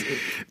das ist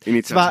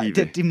Initiative.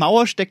 Zwar, die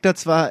Mauer steckt da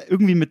zwar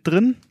irgendwie mit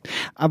drin,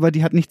 aber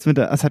die hat nichts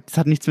es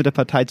hat nichts mit der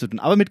Partei zu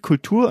tun, aber mit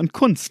Kultur und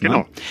Kunst.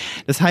 Genau. Ne?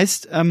 Das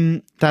heißt,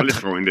 alles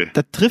Freunde.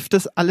 Da trifft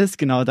das alles,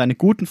 genau, deine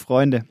guten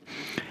Freunde.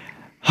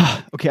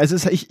 Okay, also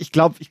ich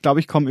glaube,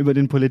 ich komme über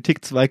den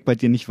Politikzweig bei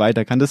dir nicht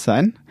weiter. Kann das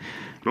sein?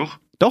 Doch.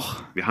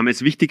 Wir haben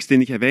das Wichtigste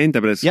nicht erwähnt,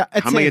 aber das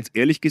kann man jetzt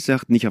ehrlich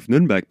gesagt nicht auf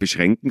Nürnberg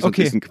beschränken, sonst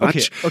ist ein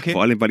Quatsch. Okay.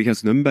 Vor allem, weil ich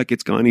aus Nürnberg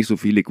jetzt gar nicht so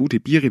viele gute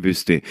Biere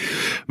wüsste.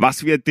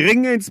 Was wir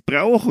dringend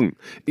brauchen,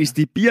 ist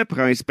die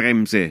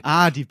Bierpreisbremse. Die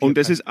Bierpreis. Und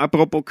das ist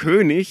apropos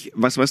König,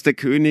 was der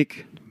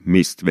König...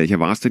 Mist, welcher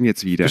war es denn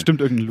jetzt wieder? Bestimmt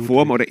irgendein Ludwig.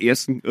 Vor dem oder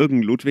ersten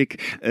irgendein Ludwig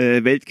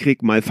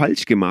Weltkrieg mal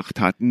falsch gemacht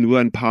hat. Nur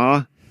ein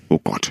paar, oh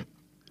Gott,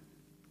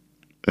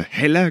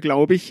 heller,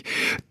 glaube ich,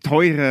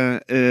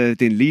 teurer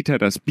den Liter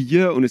das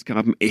Bier und es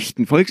gab einen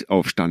echten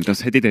Volksaufstand.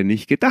 Das hätte der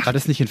nicht gedacht. War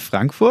das nicht in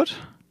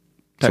Frankfurt?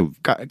 Da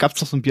gab es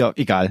doch so ein Bier,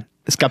 egal.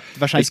 Es gab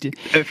wahrscheinlich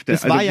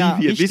das war ja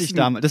wichtig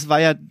damals. Das war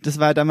ja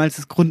damals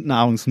das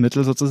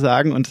Grundnahrungsmittel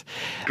sozusagen und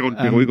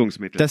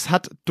Grundberuhigungsmittel. Das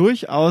hat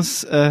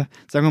durchaus, sagen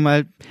wir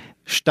mal,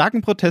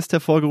 starken Protest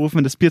hervorgerufen,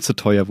 wenn das Bier zu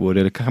teuer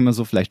wurde. Da kann man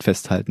so vielleicht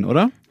festhalten,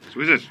 oder? So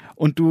ist es.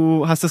 Und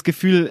du hast das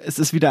Gefühl, es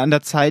ist wieder an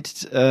der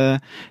Zeit,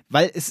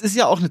 weil es ist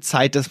ja auch eine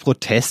Zeit des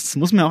Protests,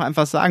 muss man auch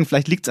einfach sagen.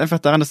 Vielleicht liegt es einfach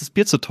daran, dass das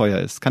Bier zu teuer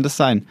ist. Kann das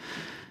sein?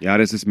 Ja,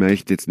 das ist mir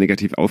echt jetzt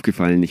negativ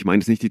aufgefallen. Ich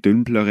meine, es ist nicht die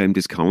Dünnplörre im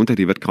Discounter,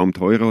 die wird kaum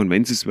teurer und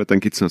wenn es wird, dann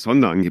gibt's noch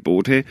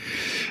Sonderangebote,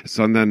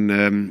 sondern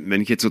wenn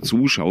ich jetzt so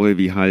zuschaue,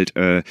 wie halt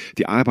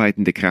die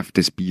arbeitende Kraft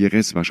des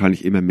Bieres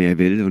wahrscheinlich immer mehr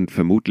will und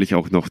vermutlich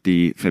auch noch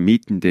die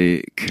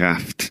vermietende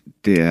Kraft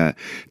der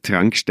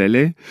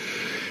Tankstelle,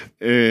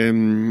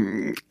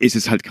 ist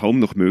es halt kaum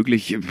noch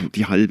möglich,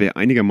 die halbe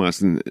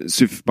einigermaßen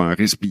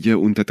süffbares Bier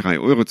unter 3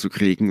 Euro zu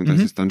kriegen und das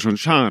ist dann schon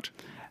schade.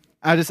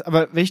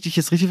 Aber wenn ich dich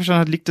jetzt richtig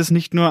verstanden habe, liegt das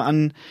nicht nur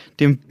an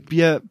dem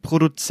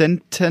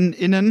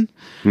BierproduzentInnen,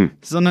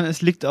 sondern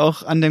es liegt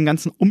auch an den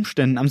ganzen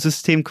Umständen, am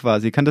System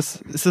quasi.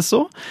 Ist das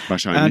so?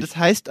 Wahrscheinlich. Das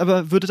heißt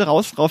aber, würde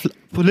daraus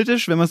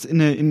politisch, wenn man es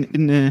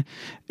in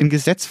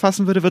Gesetz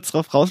fassen würde, wird es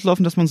darauf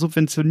rauslaufen, dass man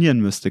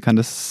subventionieren müsste.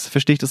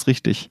 Verstehe ich das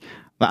richtig?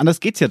 Weil anders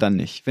geht's ja dann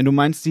nicht. Wenn du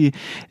meinst, du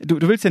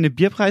willst ja eine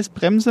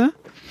Bierpreisbremse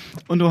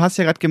und du hast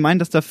ja gerade gemeint,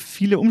 dass da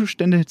viele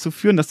Umstände dazu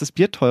führen, dass das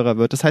Bier teurer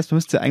wird. Das heißt, du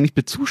müsstest ja eigentlich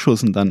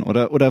bezuschussen dann,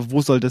 oder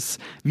wie soll das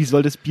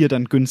Bier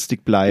dann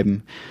günstig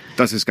bleiben?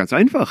 Das ist ganz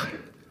einfach.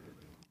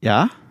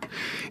 Ja?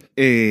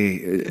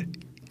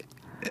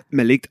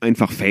 Man legt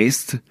einfach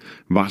fest,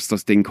 was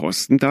das Ding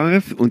kosten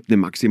darf und eine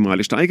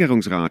maximale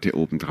Steigerungsrate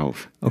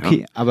obendrauf.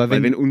 Okay, ja? aber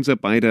wenn unser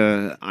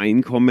beider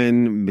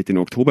Einkommen mit den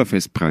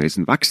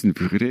Oktoberfestpreisen wachsen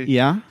würde,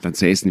 dann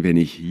säßen wir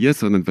nicht hier,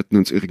 sondern würden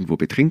uns irgendwo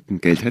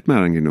betrinken. Geld hätten wir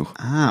dann genug.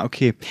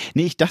 Okay.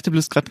 Nee, ich dachte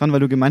bloß gerade dran, weil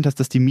du gemeint hast,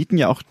 dass die Mieten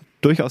ja auch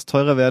durchaus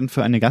teurer werden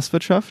für eine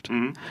Gastwirtschaft.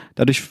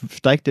 Dadurch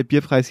steigt der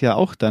Bierpreis ja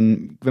auch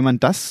dann. Wenn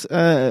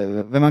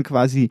man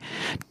quasi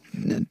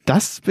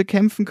das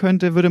bekämpfen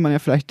könnte, würde man ja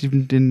vielleicht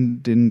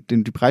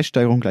die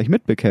Preissteigerung gleich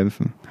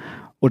mitbekämpfen.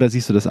 Oder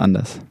siehst du das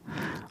anders?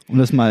 Um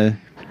das mal...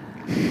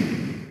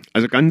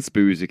 Also ganz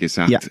böse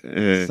gesagt,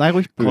 sei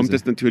ruhig böse. Kommt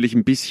es natürlich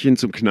ein bisschen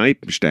zum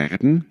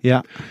Kneipensterben.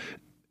 Ja.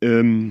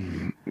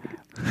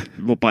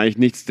 Wobei ich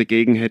nichts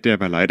dagegen hätte,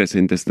 aber leider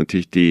sind das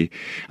natürlich die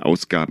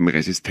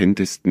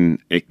ausgabenresistentesten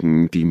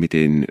Ecken, die mit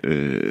den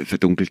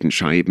verdunkelten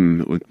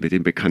Scheiben und mit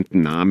den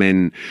bekannten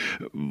Namen,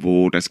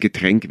 wo das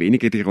Getränk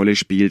weniger die Rolle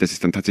spielt. Das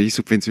ist dann tatsächlich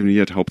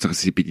subventioniert. Hauptsache,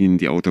 sie bedienen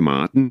die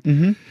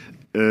Automaten.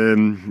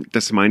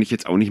 Das meine ich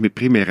jetzt auch nicht mit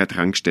primärer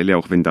Tankstelle,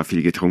 auch wenn da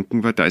viel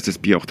getrunken wird. Da ist das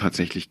Bier auch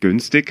tatsächlich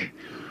günstig.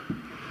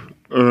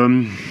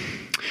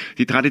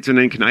 Die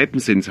traditionellen Kneipen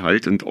sind es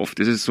halt und oft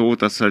ist es so,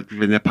 dass halt,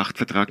 wenn der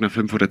Pachtvertrag nach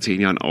 5 oder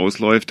 10 Jahren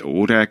ausläuft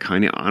oder,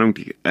 keine Ahnung,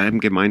 die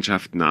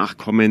Erbengemeinschaft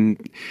nachkommen,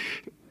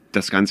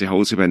 das ganze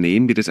Haus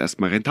übernehmen, die das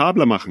erstmal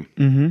rentabler machen.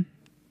 Und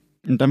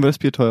dann wird das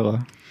Bier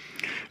teurer.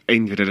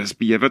 Entweder das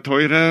Bier wird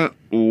teurer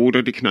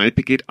oder die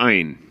Kneipe geht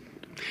ein.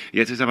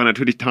 Jetzt ist aber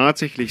natürlich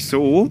tatsächlich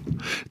so,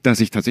 dass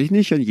ich tatsächlich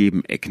nicht an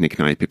jedem Eck eine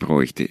Kneipe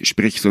bräuchte.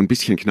 Sprich, so ein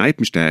bisschen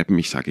Kneipensterben,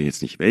 ich sage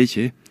jetzt nicht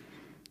welche.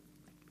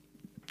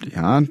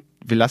 Ja,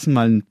 wir lassen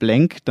mal einen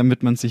Blank,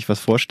 damit man sich was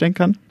vorstellen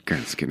kann.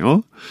 Ganz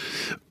genau.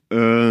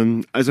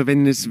 Also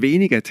wenn es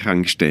weniger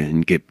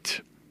Tankstellen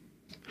gibt,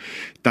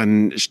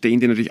 dann stehen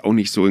die natürlich auch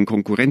nicht so in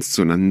Konkurrenz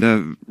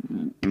zueinander,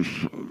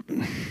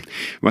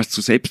 was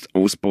zu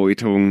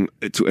Selbstausbeutung,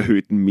 zu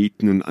erhöhten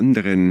Mieten und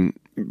anderen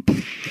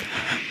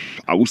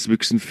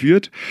Auswüchsen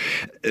führt.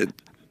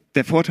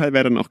 Der Vorteil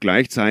wäre dann auch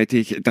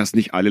gleichzeitig, dass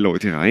nicht alle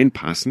Leute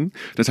reinpassen.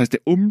 Das heißt, der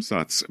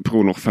Umsatz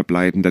pro noch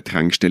verbleibender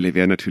Tankstelle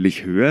wäre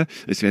natürlich höher.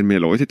 Es wären mehr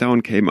Leute da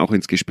und kämen auch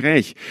ins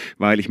Gespräch.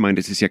 Weil ich meine,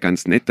 das ist ja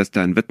ganz nett, dass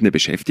da ein Wirt eine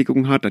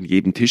Beschäftigung hat. An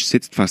jedem Tisch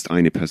sitzt fast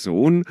eine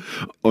Person.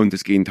 Und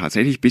es gehen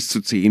tatsächlich bis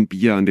zu 10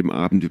 Bier an dem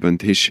Abend über den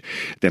Tisch.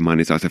 Der Mann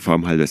ist aus der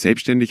Form halber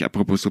selbstständig,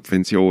 apropos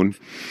Subvention.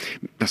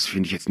 Das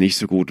finde ich jetzt nicht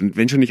so gut. Und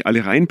wenn schon nicht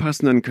alle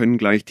reinpassen, dann können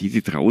gleich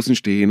die draußen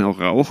stehen, auch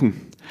rauchen.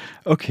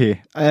 Okay,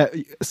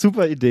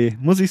 super Idee,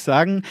 muss ich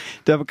sagen.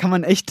 Da kann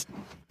man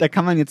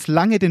jetzt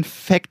lange den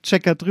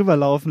Fact-Checker drüber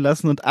laufen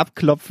lassen und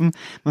abklopfen.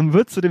 Man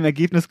wird zu dem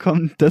Ergebnis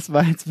kommen, das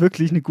war jetzt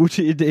wirklich eine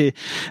gute Idee.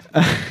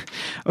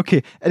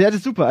 Okay, ja, das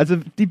ist super. Also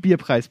die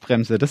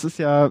Bierpreisbremse, das ist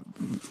ja,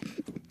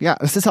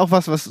 das ist auch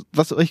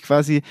was euch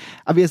quasi,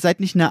 aber ihr seid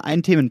nicht eine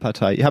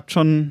Ein-Themen-Partei. Ihr habt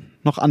schon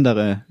noch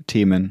andere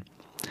Themen.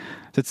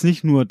 Das ist jetzt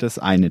nicht nur das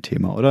eine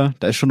Thema, oder?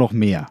 Da ist schon noch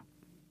mehr.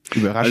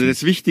 Überraschend. Also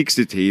das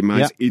wichtigste Thema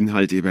ist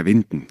Inhalte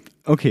überwinden.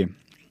 Okay.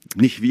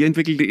 Nicht wir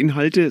entwickeln die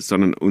Inhalte,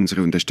 sondern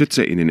unsere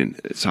UnterstützerInnen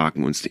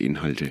sagen uns die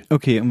Inhalte.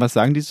 Okay, und was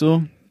sagen die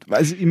so?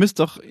 Also ihr müsst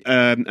doch...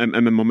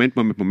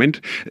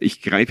 Moment.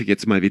 Ich greife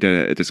jetzt mal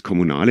wieder das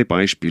kommunale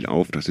Beispiel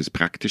auf, das ist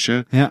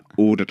praktischer. Ja.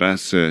 Oder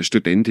das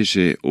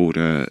studentische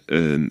oder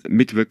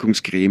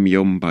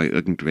Mitwirkungsgremium bei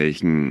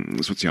irgendwelchen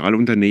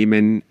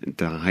Sozialunternehmen.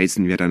 Da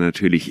heißen wir dann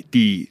natürlich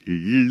die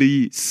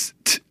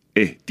Liste.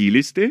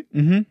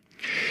 Mhm.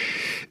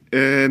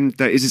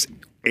 Da ist es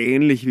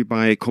ähnlich wie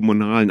bei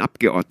kommunalen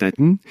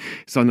Abgeordneten,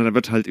 sondern da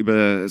wird halt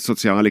über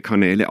soziale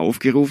Kanäle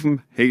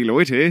aufgerufen, hey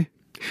Leute,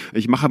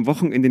 ich mache am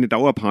Wochenende eine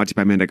Dauerparty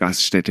bei mir in der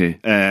Gaststätte.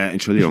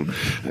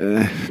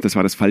 Das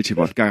war das falsche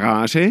Wort.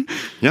 Garage.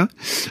 Ja,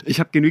 ich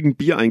habe genügend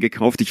Bier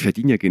eingekauft. Ich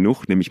verdiene ja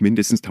genug, nämlich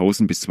mindestens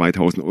 1.000 bis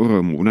 2.000 Euro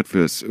im Monat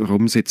fürs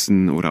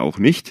Rumsitzen oder auch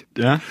nicht.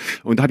 Ja.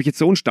 Und da habe ich jetzt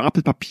so einen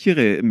Stapel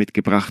Papiere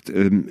mitgebracht,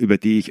 über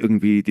die ich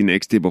irgendwie die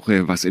nächste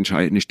Woche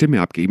eine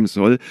Stimme abgeben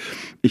soll.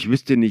 Ich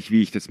wüsste nicht,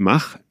 wie ich das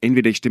mache.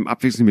 Entweder ich stimme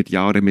abwechselnd mit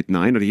Ja oder mit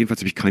Nein, oder jedenfalls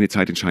habe ich keine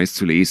Zeit, den Scheiß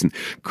zu lesen.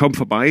 Kommt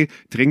vorbei,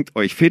 trinkt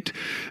euch fit,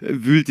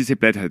 wühlt diese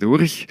Blätter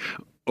durch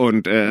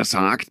und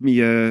sagt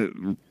mir,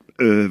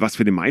 was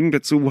für eine Meinung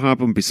dazu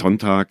habe, und bis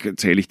Sonntag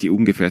zähle ich die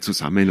ungefähr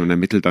zusammen und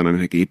ermittle dann ein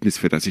Ergebnis,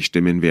 für das ich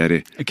stimmen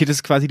werde. Okay, das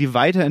ist quasi die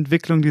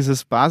Weiterentwicklung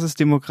dieses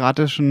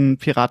basisdemokratischen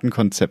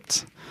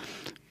Piratenkonzepts.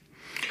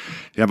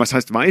 Ja, was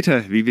heißt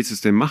weiter? Wie willst du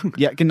es denn machen?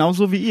 Ja,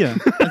 genauso wie ihr.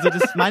 Also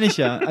das meine ich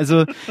ja.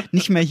 Also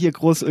nicht mehr hier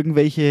groß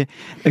irgendwelche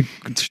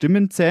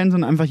Stimmen zählen,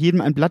 sondern einfach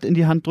jedem ein Blatt in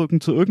die Hand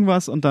drücken zu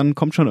irgendwas und dann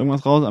kommt schon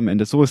irgendwas raus am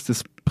Ende. So ist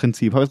das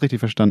Prinzip. Habe ich es richtig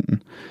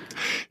verstanden?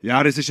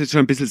 Ja, das ist jetzt schon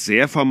ein bisschen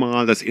sehr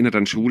formal. Das erinnert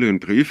an Schule und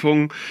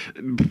Prüfung.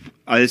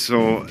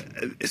 Also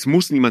es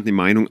muss niemand eine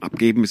Meinung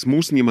abgeben. Es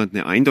muss niemand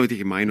eine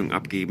eindeutige Meinung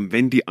abgeben.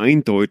 Wenn die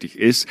eindeutig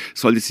ist,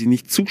 sollte sie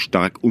nicht zu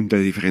stark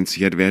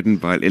unterdifferenziert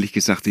werden, weil ehrlich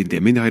gesagt in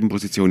der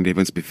Minderheitenposition, in der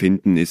wir uns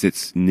befinden, ist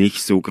jetzt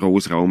nicht so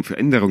groß Raum für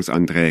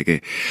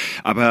Änderungsanträge.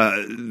 Aber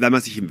wenn man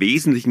sich im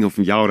Wesentlichen auf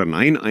ein Ja oder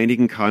Nein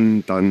einigen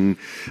kann, dann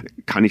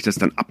kann ich das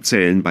dann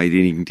abzählen bei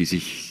denjenigen,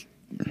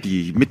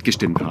 die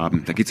mitgestimmt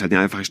haben. Da gibt's halt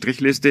eine einfache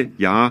Strichliste.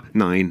 Ja,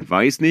 nein,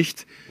 weiß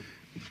nicht.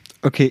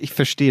 Okay, ich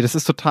verstehe. Das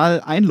ist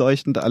total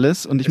einleuchtend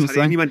alles. Und ich muss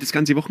sagen, niemand das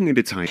ganze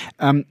Wochenende Zeit.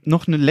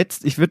 Noch eine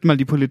letzte, ich würde mal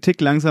die Politik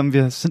langsam,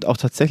 wir sind auch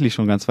tatsächlich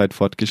schon ganz weit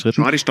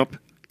fortgeschritten. Schade, stopp.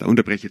 Da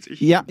unterbreche jetzt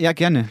ich. Ja,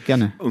 gerne.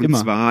 Und immer.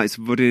 zwar,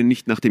 es wurde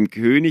nach dem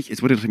König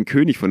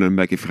von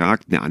Nürnberg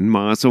gefragt, eine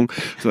Anmaßung,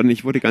 sondern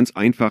ich wurde ganz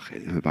einfach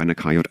bei einer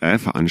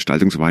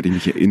KJR-Veranstaltung, soweit ich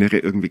mich erinnere,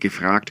 irgendwie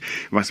gefragt,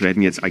 was wäre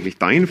denn jetzt eigentlich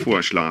dein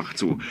Vorschlag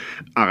zu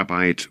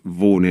Arbeit,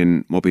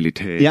 Wohnen,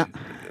 Mobilität? Ja.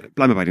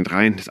 Bleiben wir bei den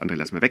dreien, das andere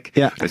lassen wir weg.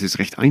 Ja. Das ist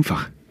recht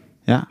einfach.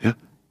 Ja.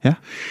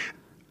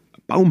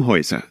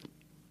 Baumhäuser.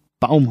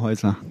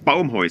 Baumhäuser.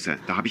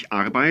 Da habe ich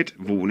Arbeit,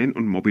 Wohnen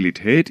und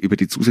Mobilität über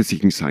die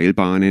zusätzlichen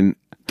Seilbahnen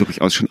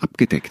durchaus schon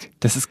abgedeckt.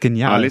 Das ist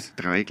genial. Alles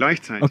 3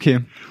 gleichzeitig. Okay.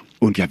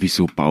 Und ja,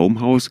 wieso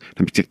Baumhaus? Dann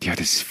habe ich gesagt, ja,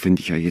 das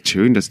finde ich ja jetzt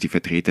schön, dass die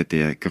Vertreter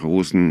der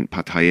großen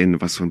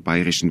Parteien was von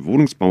bayerischen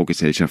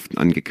Wohnungsbaugesellschaften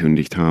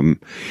angekündigt haben.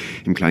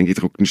 Im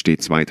Kleingedruckten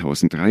steht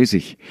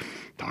 2030.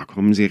 Da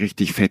kommen sie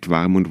richtig fett,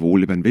 warm und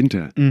wohl über den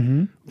Winter.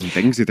 Und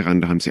denken Sie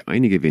dran, da haben Sie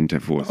einige Winter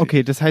vor sich.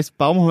 Okay, das heißt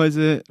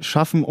Baumhäuser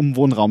schaffen, um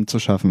Wohnraum zu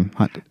schaffen.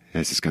 Ja,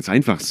 es ist ganz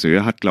einfach.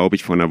 Söhr hat, glaube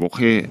ich, vor einer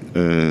Woche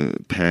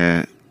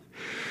per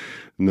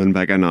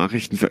Nürnberger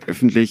Nachrichten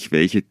veröffentlicht,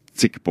 welche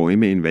zig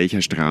Bäume in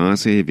welcher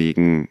Straße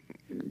wegen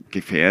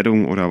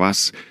Gefährdung oder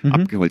was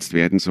abgeholzt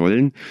werden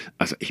sollen.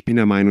 Also ich bin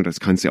der Meinung, das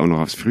kannst du auch noch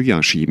aufs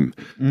Frühjahr schieben.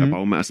 Da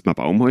bauen wir erstmal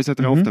Baumhäuser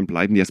drauf, dann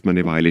bleiben die erstmal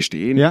eine Weile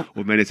stehen. Ja.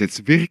 Und wenn es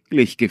jetzt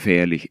wirklich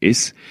gefährlich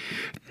ist,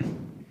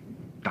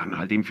 dann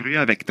halt im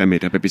Frühjahr weg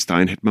damit. Aber bis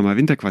dahin hätten wir mal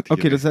Winterquartiere.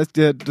 Okay, das heißt,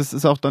 das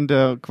ist auch dann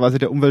quasi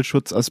der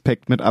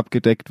Umweltschutzaspekt mit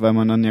abgedeckt, weil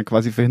man dann ja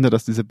quasi verhindert,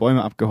 dass diese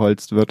Bäume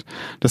abgeholzt wird.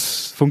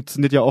 Das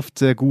funktioniert ja oft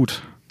sehr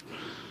gut.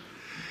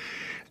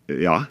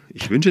 Ja,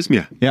 ich wünsche es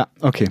mir. Ja,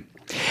 okay.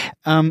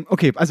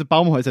 Okay, also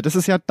Baumhäuser, das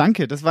ist ja,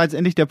 danke, das war jetzt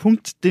endlich der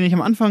Punkt, den ich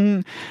am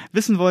Anfang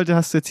wissen wollte.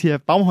 Hast du jetzt hier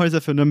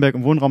Baumhäuser für Nürnberg,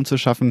 um Wohnraum zu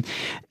schaffen?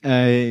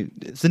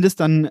 Sind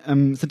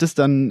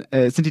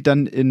die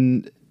dann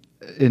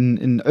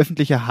in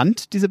öffentlicher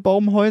Hand, diese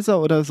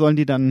Baumhäuser, oder sollen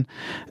die dann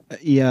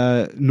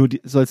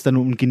soll es dann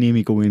nur um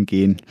Genehmigungen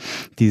gehen,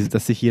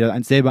 dass sich jeder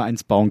selber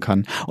eins bauen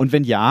kann? Und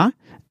wenn ja,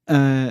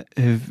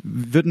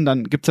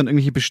 gibt's dann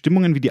irgendwelche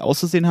Bestimmungen, wie die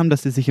auszusehen haben,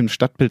 dass sie sich im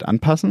Stadtbild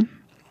anpassen?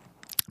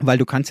 Weil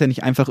du kannst ja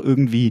nicht einfach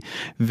irgendwie,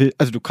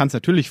 also du kannst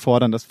natürlich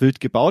fordern, dass wild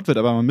gebaut wird,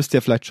 aber man müsste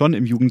ja vielleicht schon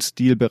im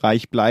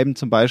Jugendstilbereich bleiben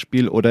zum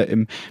Beispiel oder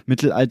im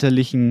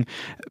mittelalterlichen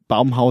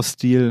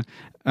Baumhausstil.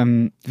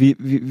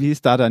 Wie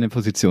ist da deine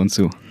Position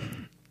zu?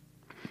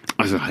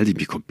 Also halte ich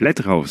mich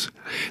komplett raus.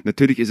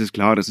 Natürlich ist es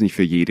klar, dass es nicht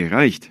für jede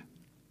reicht.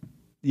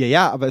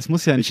 Ja, aber es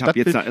muss ja ein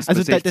Stadtbild... Ich habe jetzt da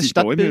erstmal 60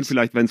 Bäume und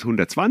vielleicht werden es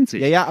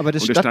 120. Ja, aber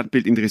das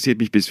Stadtbild interessiert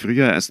mich bis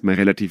früher erstmal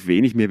relativ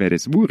wenig. Mir wäre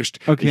das wurscht.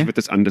 Okay. Ich würde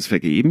das anders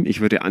vergeben. Ich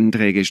würde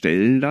Anträge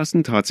stellen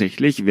lassen.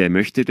 Tatsächlich, wer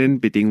möchte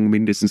denn? Bedingung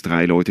mindestens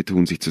 3 Leute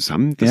tun sich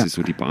zusammen. Das ist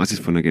so die Basis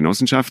von einer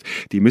Genossenschaft.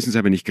 Die müssen es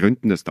aber nicht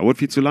gründen, das dauert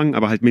viel zu lang.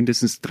 Aber halt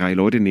mindestens 3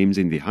 Leute nehmen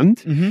sie in die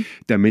Hand,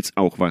 damit es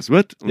auch was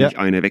wird und nicht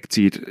einer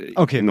wegzieht,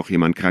 noch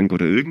jemand krank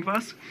oder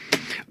irgendwas.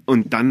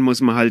 Und dann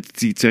muss man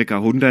halt die circa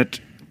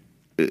 100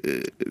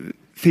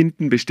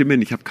 finden,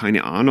 bestimmen, ich habe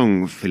keine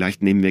Ahnung,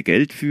 vielleicht nehmen wir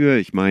Geld für,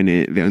 ich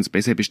meine, wer uns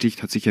besser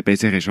besticht, hat sicher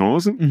bessere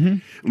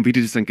Chancen. Und wie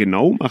die das dann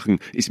genau machen,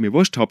 ist mir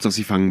wurscht, Hauptsache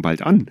sie fangen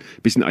bald an.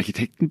 Bis ein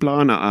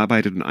Architektenplan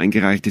erarbeitet und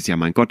eingereicht ist, ja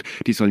mein Gott,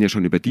 die sollen ja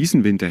schon über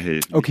diesen Winter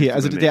helfen. Okay,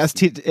 also der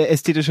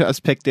ästhetische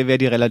Aspekt, der wäre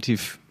dir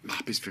relativ...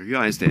 bis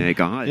früher ist der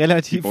egal.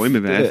 Relativ, die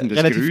Bäume werfen das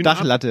relativ Grün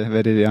Dachlatte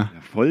wäre dir ja.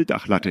 Voll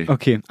Dachlatte.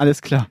 Okay,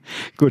 alles klar.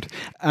 Gut.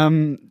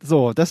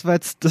 Das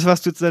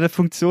warst du zu deiner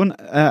Funktion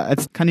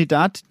als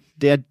Kandidat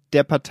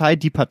der Partei,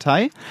 die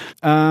Partei.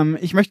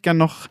 Ich möchte gerne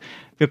noch,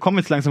 wir kommen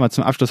jetzt langsam mal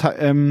zum Abschluss.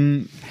 Wir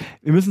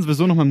müssen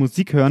sowieso noch mal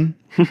Musik hören.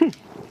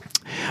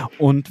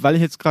 Und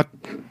weil wir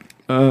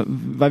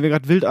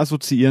gerade wild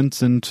assoziierend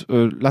sind,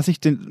 lasse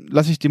ich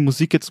die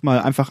Musik jetzt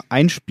mal einfach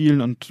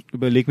einspielen und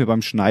überlege mir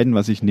beim Schneiden,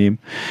 was ich nehme.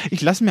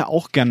 Ich lasse mir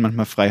auch gern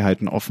manchmal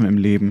Freiheiten offen im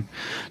Leben.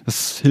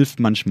 Das hilft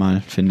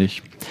manchmal, finde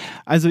ich.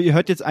 Also ihr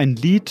hört jetzt ein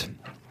Lied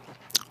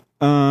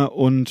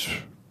und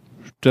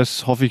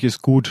das hoffe ich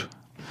ist gut.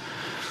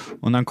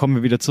 Und dann kommen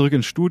wir wieder zurück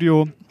ins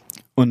Studio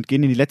und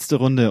gehen in die letzte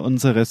Runde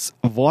unseres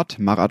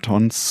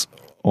Wortmarathons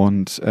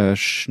und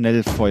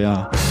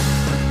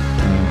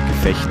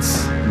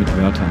Schnellfeuer-Gefechts mit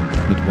Wörtern.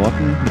 Mit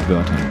Worten, mit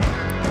Wörtern.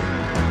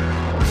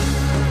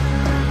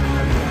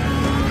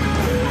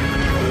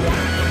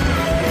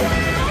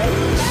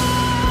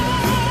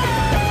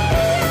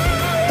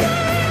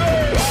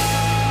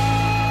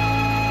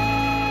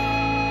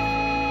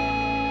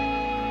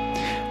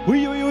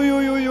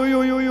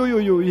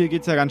 Hier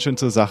geht's ja ganz schön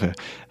zur Sache.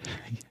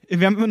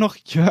 Wir haben immer noch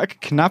Jörg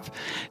Knapp,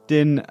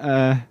 den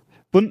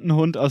bunten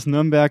Hund aus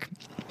Nürnberg,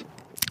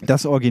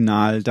 das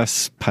Original, der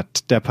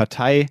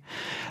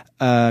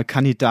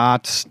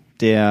Parteikandidat,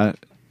 der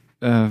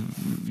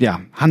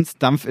Hans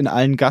Dampf in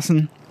allen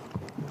Gassen.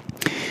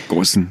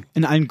 Gossen.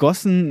 In allen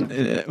Gossen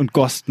und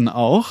Gosten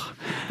auch.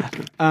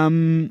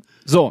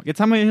 So, jetzt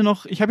haben wir hier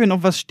noch, ich habe hier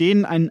noch was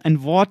stehen,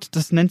 ein Wort,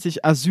 das nennt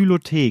sich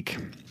Asylothek.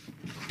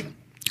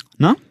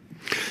 Na?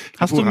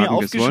 Hast du mir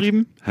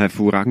aufgeschrieben?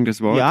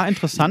 Hervorragendes Wort. Ja,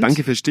 interessant.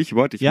 Danke fürs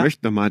Stichwort. Ich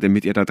möchte nochmal,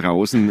 damit ihr da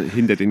draußen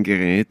hinter den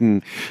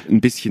Geräten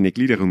ein bisschen eine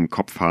Gliederung im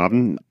Kopf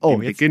haben,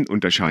 im Beginn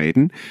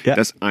unterscheiden. Ja.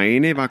 Das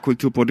eine war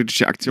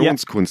kulturpolitische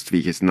Aktionskunst, wie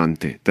ich es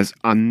nannte. Das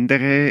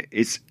andere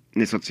ist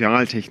eine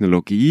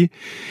Sozialtechnologie,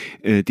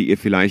 die ihr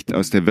vielleicht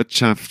aus der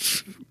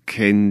Wirtschaft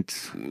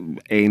kennt,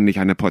 ähnlich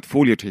einer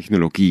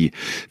Portfoliotechnologie,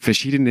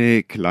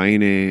 verschiedene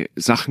kleine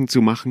Sachen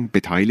zu machen,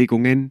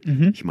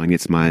 Beteiligungen. Ich meine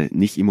jetzt mal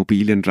nicht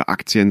Immobilien oder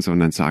Aktien,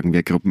 sondern sagen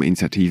wir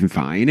Gruppeninitiativen,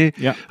 Vereine,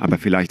 aber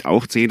vielleicht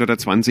auch 10 oder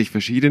 20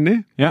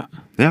 verschiedene. Ja.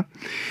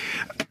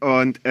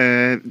 Und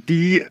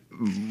die,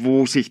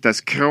 wo sich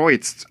das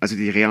kreuzt, also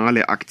die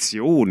reale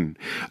Aktion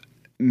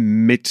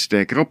mit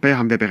der Gruppe,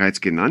 haben wir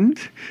bereits genannt,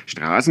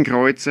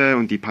 Straßenkreuze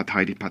und die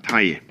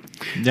Partei.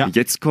 Ja.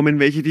 Jetzt kommen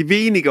welche, die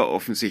weniger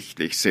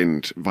offensichtlich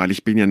sind, weil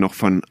ich bin ja noch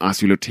von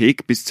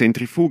Asylothek bis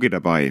Zentrifuge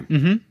dabei.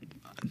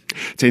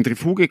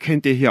 Zentrifuge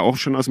kennt ihr hier auch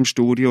schon aus dem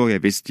Studio.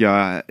 Ihr wisst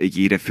ja,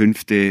 jeder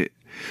 5.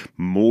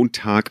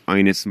 Montag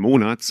eines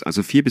Monats,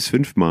 also 4 bis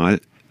 5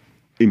 Mal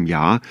im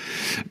Jahr,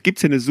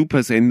 gibt's eine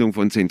super Sendung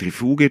von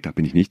Zentrifuge, da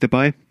bin ich nicht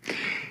dabei.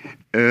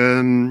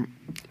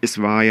 Es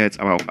war ja jetzt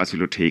aber auch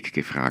Asylothek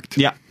gefragt.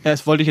 Ja,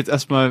 das wollte ich jetzt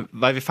erstmal,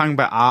 weil wir fangen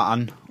bei A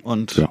an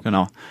und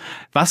genau.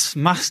 Was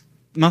macht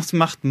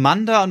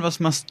Manda und was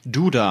machst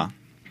du da?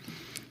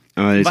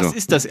 Also, was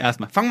ist das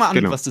erstmal? Fang mal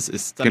an, was das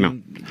ist.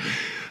 Dann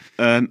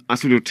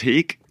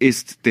Asylothek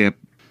ist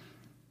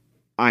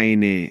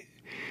eine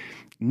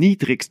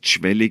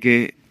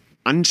niedrigstschwellige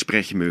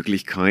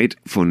Ansprechmöglichkeit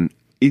von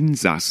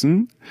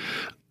Insassen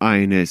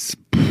eines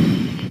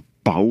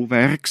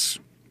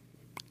Bauwerks,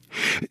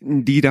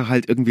 die da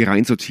halt irgendwie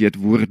reinsortiert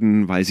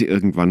wurden, weil sie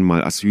irgendwann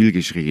mal Asyl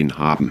geschrien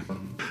haben.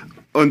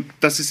 Und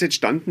das ist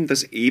entstanden,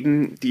 dass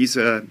eben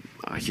dieser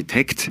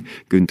Architekt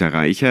Günter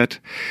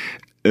Reichert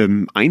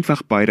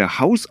einfach bei der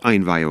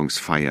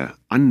Hauseinweihungsfeier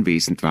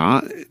anwesend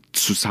war,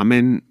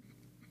 zusammen.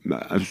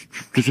 Also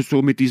das ist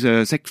so mit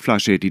dieser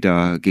Sektflasche, die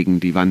da gegen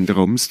die Wand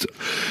rumst.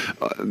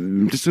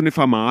 Das ist so eine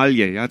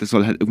Formalie, ja. Das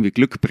soll halt irgendwie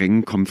Glück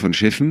bringen, kommt von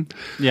Schiffen.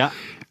 Ja.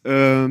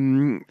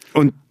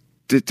 Und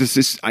das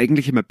ist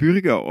eigentlich immer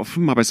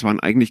bürgeroffen, aber es waren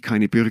eigentlich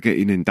keine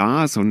BürgerInnen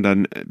da,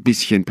 sondern ein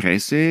bisschen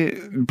Presse,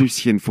 ein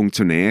bisschen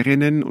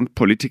Funktionärinnen und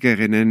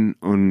Politikerinnen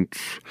und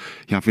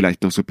ja,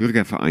 vielleicht noch so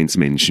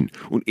Bürgervereinsmenschen.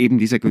 Und eben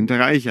dieser Günter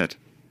Reichert.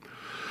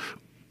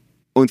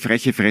 Und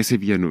freche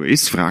Fresse, wie er nur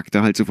ist, fragt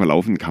er halt so vor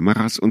laufenden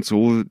Kameras und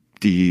so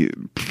die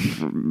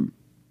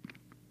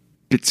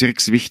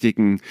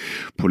bezirkswichtigen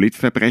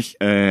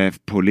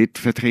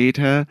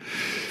Politvertreter.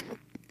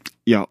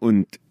 Ja,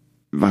 und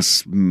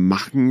was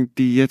machen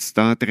die jetzt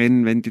da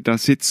drin, wenn die da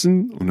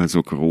sitzen? Und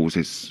also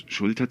großes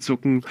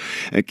Schulterzucken.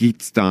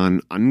 Gibt's da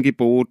ein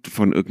Angebot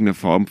von irgendeiner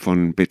Form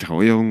von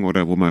Betreuung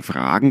oder wo man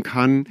fragen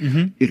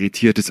kann?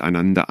 Irritiertes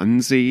einander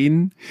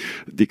ansehen.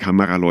 Die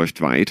Kamera läuft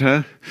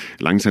weiter.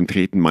 Langsam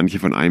treten manche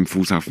von einem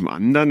Fuß auf den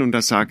anderen und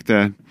da sagt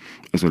er,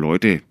 also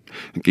Leute,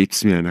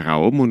 geht's mir einen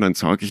Raum und dann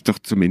sorge ich doch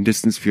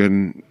zumindest für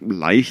ein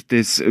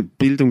leichtes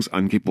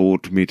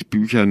Bildungsangebot mit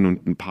Büchern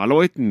und ein paar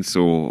Leuten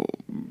so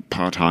ein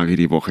paar Tage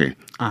die Woche.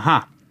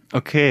 Aha,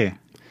 okay.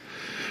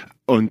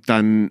 Und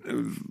dann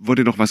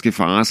wurde noch was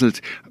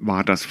gefaselt.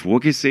 War das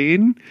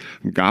vorgesehen?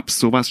 Gab es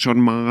sowas schon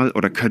mal?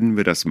 Oder können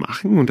wir das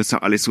machen? Und das sah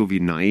alles so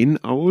wie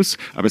Nein aus.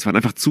 Aber es waren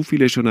einfach zu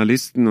viele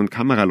Journalisten und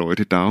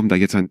Kameraleute da, um da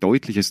jetzt ein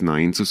deutliches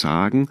Nein zu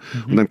sagen.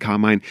 Und dann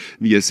kam ein,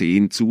 wir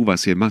sehen zu,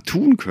 was wir mal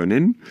tun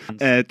können.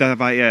 Da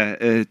war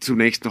er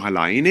zunächst noch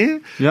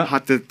alleine,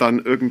 hatte dann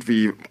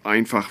irgendwie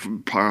einfach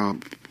ein paar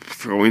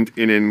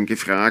FreundInnen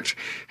gefragt,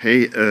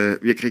 hey,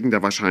 wir kriegen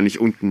da wahrscheinlich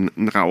unten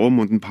einen Raum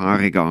und ein paar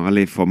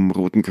Regale vom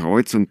Roten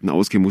Kreuz und einen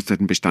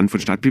ausgemusterten Bestand von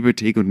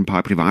Stadtbibliothek und ein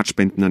paar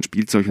Privatspenden an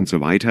Spielzeug und so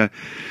weiter,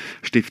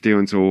 Stifte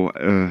und so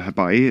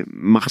herbei.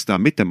 Mach's da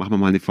mit, dann machen wir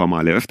mal eine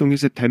formale Öffnung im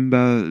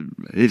September,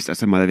 hilfst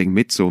erst einmal ein wenig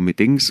mit, so mit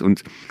Dings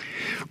und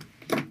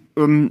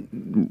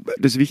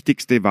das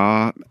Wichtigste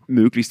war,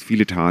 möglichst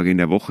viele Tage in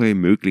der Woche,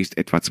 möglichst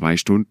etwa 2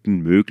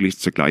 Stunden,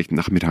 möglichst zur gleichen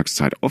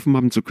Nachmittagszeit offen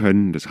haben zu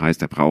können. Das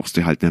heißt, da brauchst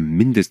du halt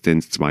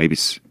mindestens 2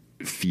 bis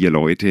 4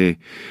 Leute.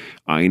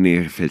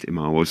 Eine fällt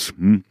immer aus.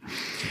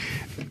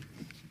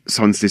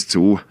 Sonst ist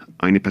so,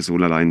 eine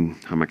Person allein,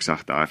 haben wir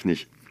gesagt, darf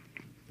nicht.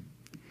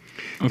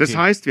 Okay. Das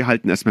heißt, wir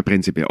halten erstmal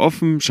prinzipiell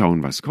offen,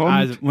 schauen, was kommt.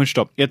 Also, Moment,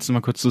 stopp. Jetzt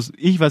nochmal kurz.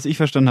 Was ich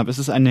verstanden habe, es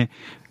ist ein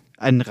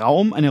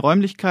Raum, eine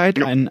Räumlichkeit,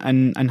 ja.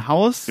 ein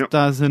Haus, ja.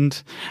 Da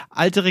sind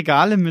alte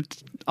Regale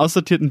mit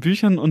aussortierten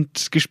Büchern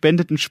und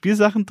gespendeten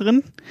Spielsachen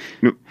drin.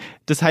 Ja.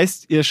 Das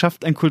heißt, ihr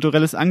schafft ein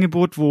kulturelles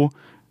Angebot, wo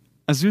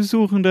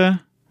Asylsuchende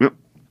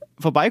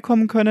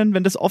vorbeikommen können,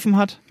 wenn das offen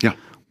hat. Ja.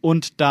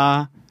 Und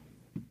da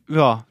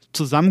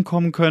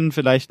zusammenkommen können,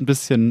 vielleicht ein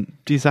bisschen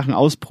die Sachen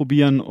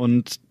ausprobieren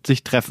und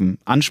sich treffen,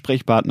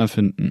 Ansprechpartner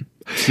finden.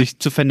 Sich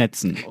zu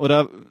vernetzen,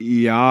 oder?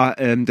 Ja,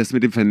 das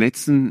mit dem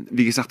Vernetzen,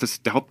 wie gesagt,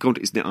 der Hauptgrund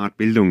ist eine Art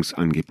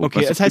Bildungsangebot.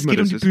 Okay, das heißt, es geht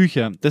um die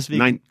Bücher. Deswegen,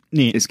 Nein,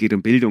 es geht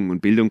um Bildung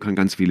und Bildung kann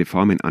ganz viele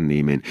Formen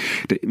annehmen.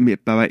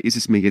 Dabei ist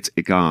es mir jetzt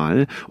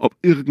egal, ob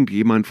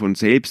irgendjemand von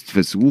selbst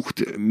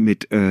versucht,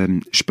 mit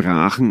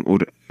Sprachen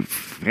oder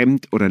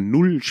Fremd- oder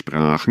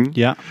Nullsprachen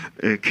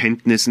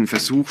Kenntnissen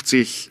versucht,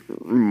 sich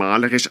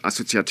malerisch,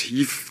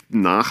 assoziativ,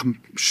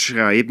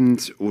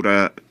 nachschreibend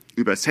oder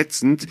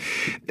übersetzend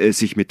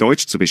sich mit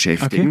Deutsch zu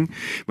beschäftigen,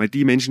 weil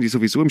die Menschen, die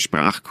sowieso im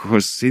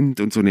Sprachkurs sind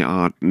und so eine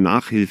Art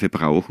Nachhilfe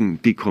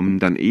brauchen, die kommen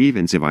dann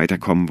wenn sie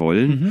weiterkommen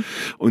wollen.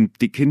 Und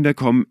die Kinder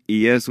kommen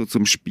eher so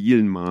zum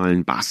Spielen,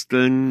 Malen,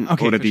 Basteln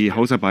oder die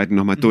Hausarbeiten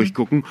nochmal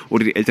durchgucken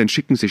oder die Eltern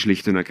schicken sie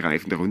schlicht und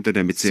ergreifend darunter,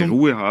 damit sie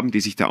Ruhe haben,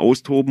 die sich da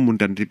austoben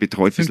und dann die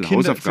betreut ein bisschen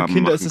Hausaufgaben machen. Für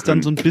Kinder ist es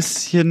dann so ein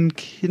bisschen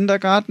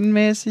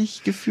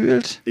kindergartenmäßig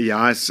gefühlt?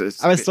 Ja,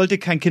 aber es sollte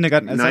kein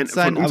Kindergartenersatz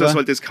sein. Nein, von uns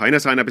sollte es keiner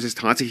sein, aber es ist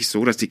tatsächlich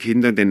so, dass die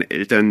Kinder den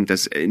Eltern,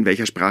 das in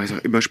welcher Sprache sie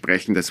auch immer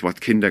sprechen, das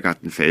Wort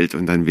Kindergarten fällt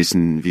und dann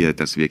wissen wir,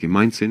 dass wir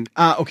gemeint sind.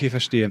 Ah, okay,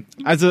 verstehe.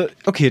 Also,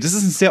 okay, das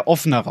ist ein sehr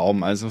offener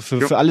Raum, also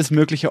für alles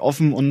Mögliche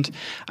offen und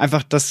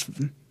einfach, dass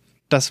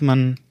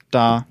man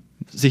da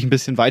sich ein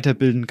bisschen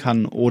weiterbilden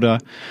kann oder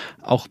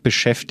auch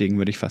beschäftigen,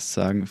 würde ich fast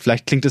sagen.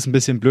 Vielleicht klingt das ein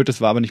bisschen blöd, das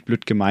war aber nicht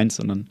blöd gemeint,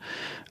 sondern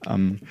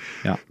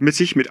mit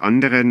sich, mit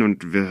anderen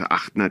und wir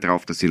achten halt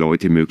darauf, dass die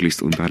Leute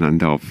möglichst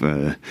untereinander auf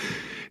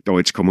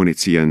Deutsch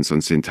kommunizieren,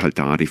 sonst sind halt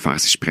da die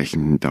Farsisch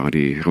Sprechenden, da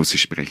die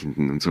Russisch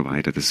Sprechenden und so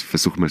weiter. Das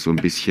versuchen wir so ein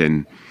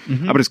bisschen.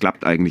 Aber das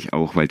klappt eigentlich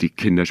auch, weil die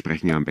Kinder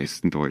sprechen ja am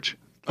besten Deutsch.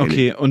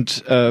 Okay,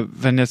 und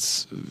wenn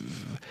jetzt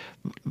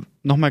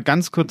nochmal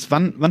ganz kurz,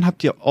 wann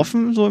habt ihr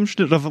offen so im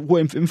Schnitt? Oder wo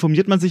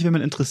informiert man sich, wenn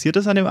man interessiert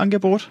ist an dem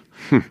Angebot?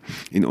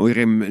 In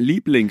eurem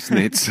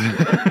Lieblingsnetz.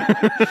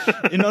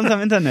 In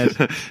unserem Internet.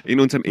 In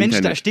unserem Internet.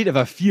 Mensch, da steht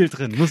aber viel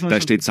drin. Muss man da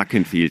steht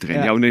sacken viel drin.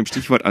 Ja, unter dem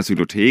Stichwort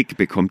Asylothek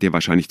bekommt ihr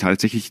wahrscheinlich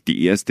tatsächlich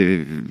die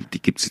erste,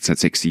 die gibt es jetzt seit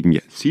 6, 7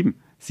 Jahren.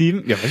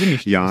 7? Ja, weiß ich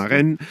nicht.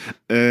 Jahren.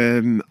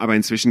 Aber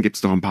inzwischen gibt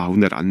es noch ein paar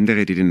hundert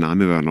andere, die den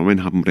Namen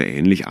übernommen haben oder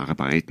ähnlich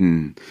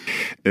arbeiten.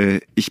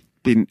 Ich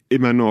bin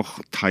immer noch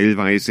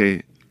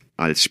teilweise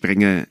als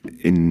Sprenger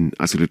in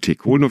Assoziativ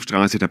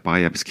Kohlenhofstraße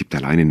dabei, aber es gibt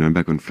allein in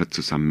Nürnberg und Fürth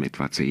zusammen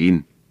etwa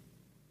 10.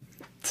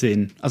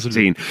 10. Also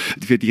 10.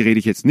 Für die rede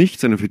ich jetzt nicht,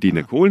 sondern für die in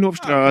der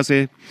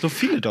Kohlenhofstraße. so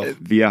viele doch.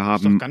 Wir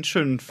haben, ist doch ganz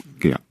schön.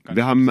 ja,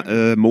 wir haben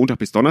Montag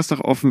bis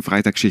Donnerstag offen,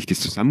 Freitagsschicht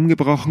ist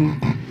zusammengebrochen.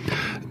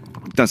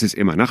 Das ist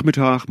immer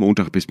Nachmittag,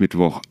 Montag bis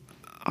Mittwoch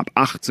ab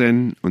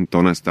 18 und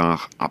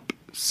Donnerstag ab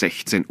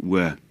 16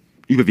 Uhr.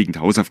 Überwiegend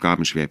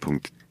Hausaufgaben,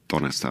 Schwerpunkt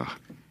Donnerstag.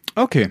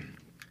 Okay.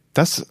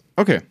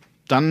 Okay.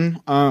 Dann,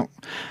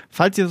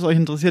 falls ihr es euch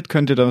interessiert,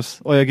 könnt ihr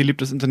das euer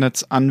geliebtes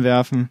Internet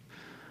anwerfen.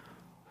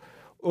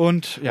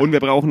 Und, ja. Und wir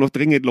brauchen noch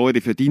dringend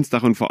Leute für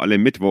Dienstag und vor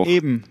allem Mittwoch.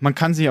 Eben, man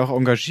kann sich auch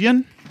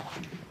engagieren.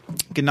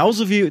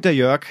 Genauso wie der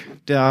Jörg,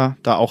 der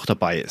da auch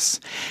dabei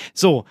ist.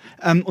 So,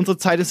 unsere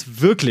Zeit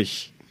ist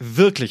wirklich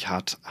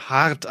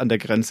hart an der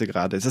Grenze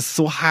gerade. Es ist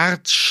so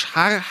hart,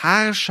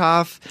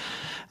 haarscharf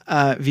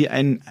wie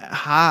ein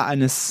Haar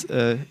eines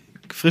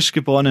frisch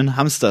geborenen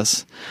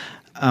Hamsters.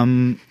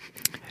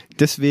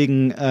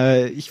 Deswegen,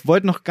 ich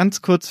wollte noch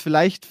ganz kurz,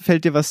 vielleicht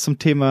fällt dir was zum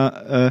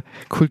Thema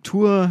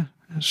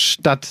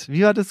Kulturstadt.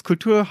 Wie war das?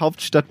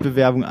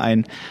 Kulturhauptstadtbewerbung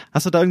ein.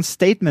 Hast du da irgendein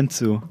Statement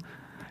zu?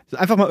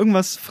 Einfach mal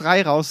irgendwas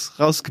frei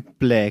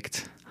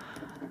rausgeblägt.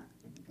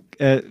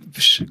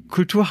 Was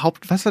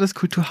war das?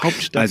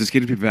 Kulturhauptstadt? Also es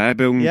geht um die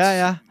Bewerbung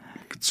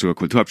zur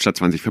Kulturhauptstadt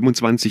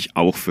 2025,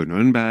 auch für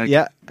Nürnberg.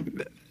 Ja.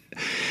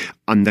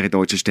 Andere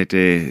deutsche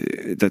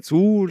Städte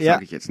dazu,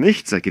 sage ich jetzt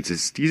nichts. Da gibt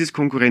es dieses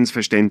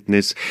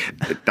Konkurrenzverständnis.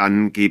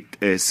 Dann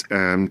gibt es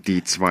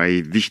die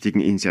zwei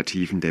wichtigen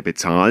Initiativen der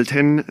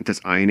Bezahlten.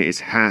 Das eine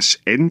ist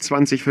N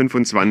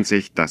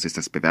 2025. Das ist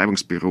das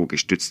Bewerbungsbüro,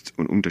 gestützt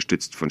und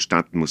unterstützt von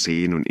Stadt,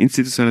 Museen und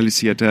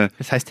institutionalisierter.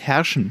 Das heißt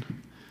Herrschen.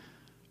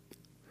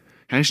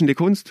 Herrschende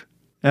Kunst?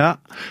 Ja.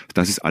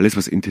 Das ist alles,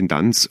 was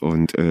Intendanz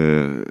und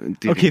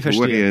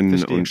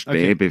Direktorien und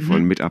Stäbe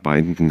von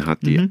Mitarbeitenden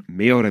hat, die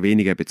mehr oder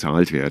weniger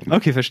bezahlt werden.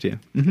 Okay, verstehe.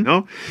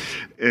 Genau.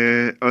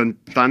 Und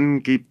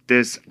dann gibt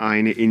es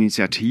eine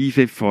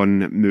Initiative von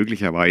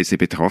möglicherweise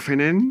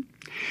Betroffenen.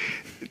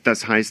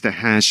 Das heißt der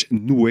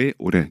 #NUE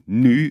oder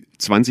NÜ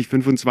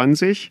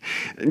 2025.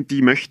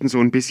 Die möchten so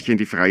ein bisschen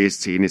die freie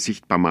Szene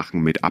sichtbar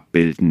machen mit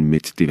Abbilden,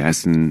 mit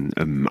diversen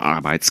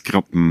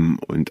Arbeitsgruppen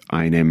und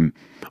einer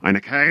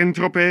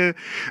Kerntruppe.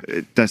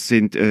 Das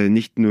sind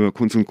nicht nur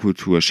Kunst- und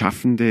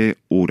Kulturschaffende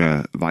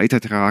oder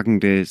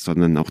Weitertragende,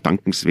 sondern auch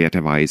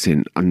dankenswerterweise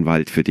ein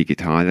Anwalt für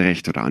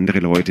Digitalrecht oder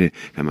andere Leute,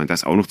 wenn man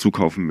das auch noch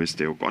zukaufen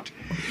müsste, oh Gott,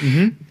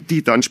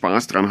 die dann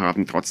Spaß dran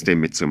haben, trotzdem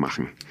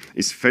mitzumachen.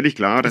 Ist völlig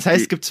klar, dass das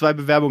heißt, es gibt 2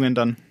 Bewerbungen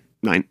dann?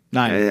 Nein.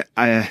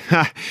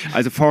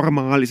 Also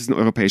formal ist es ein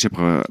europäischer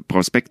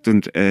Prospekt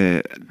und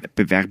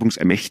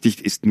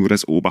bewerbungsermächtigt ist nur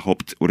das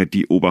Oberhaupt oder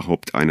die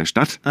Oberhaupt einer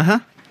Stadt.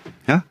 Aha.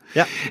 Ja?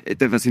 Ja.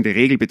 Was in der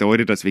Regel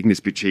bedeutet, dass wegen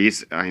des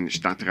Budgets ein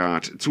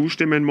Stadtrat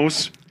zustimmen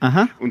muss.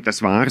 Aha. Und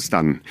das war's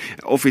dann.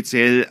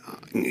 Offiziell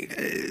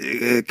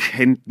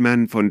kennt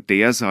man von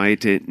der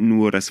Seite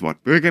nur das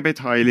Wort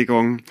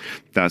Bürgerbeteiligung.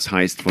 Das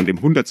heißt, von dem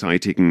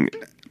 100-seitigen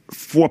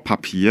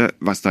Vorpapier,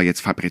 was da jetzt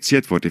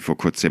fabriziert wurde vor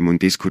kurzem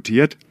und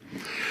diskutiert,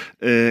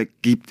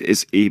 gibt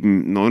es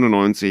eben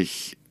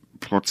 99%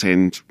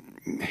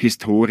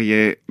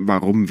 Historie,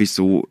 warum,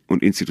 wieso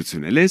und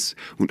Institutionelles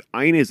und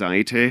eine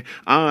Seite,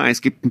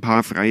 es gibt ein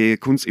paar freie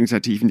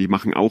Kunstinitiativen, die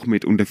machen auch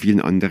mit, unter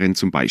vielen anderen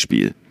zum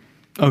Beispiel.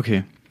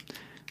 Okay.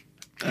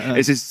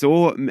 Es ist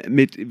so,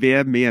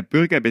 wer mehr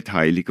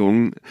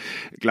Bürgerbeteiligung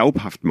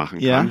glaubhaft machen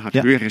kann, hat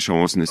höhere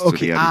Chancen, es zu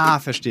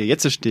werden. Verstehe,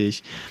 jetzt verstehe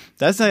ich.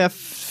 Da ist er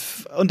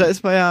und da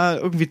ist man ja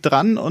irgendwie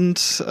dran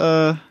und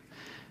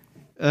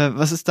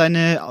was ist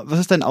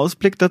dein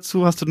Ausblick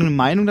dazu? Hast du eine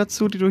Meinung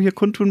dazu, die du hier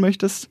kundtun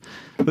möchtest?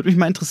 Würde mich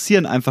mal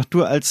interessieren, einfach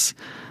du als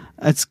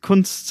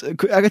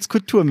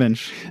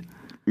Kulturmensch.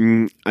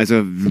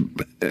 Also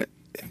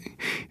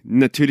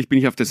natürlich bin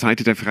ich auf der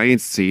Seite der freien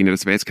Szene.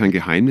 Das wäre jetzt kein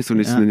Geheimnis und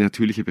ist eine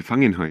natürliche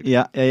Befangenheit.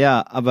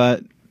 Ja,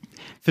 aber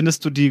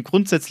findest du die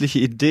grundsätzliche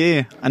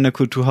Idee einer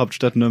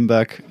Kulturhauptstadt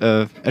Nürnberg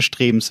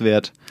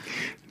erstrebenswert?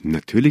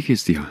 Natürlich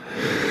ist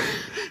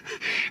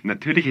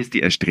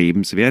die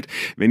erstrebenswert,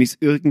 wenn ich es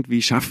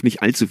irgendwie schaffe,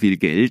 nicht allzu viel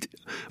Geld,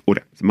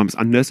 oder machen wir es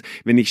anders,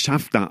 wenn ich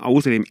schaffe, da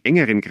außer dem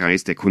engeren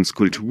Kreis der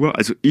Kunstkultur,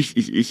 also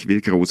ich will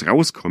groß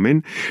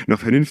rauskommen, noch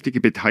vernünftige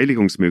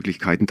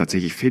Beteiligungsmöglichkeiten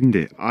tatsächlich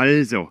finde.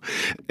 Also,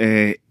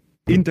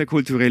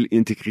 interkulturell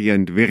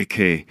integrierend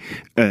wirke,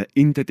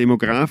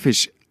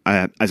 interdemografisch,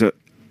 also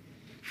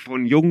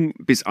von jung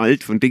bis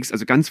alt,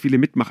 also ganz viele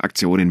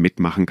Mitmachaktionen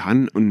mitmachen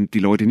kann und die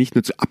Leute nicht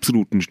nur zu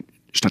absoluten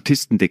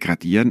Statisten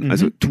degradieren,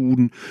 also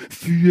tun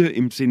für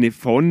im Sinne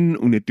von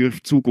und ihr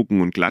dürft zugucken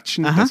und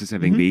klatschen, das ist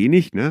ein wenig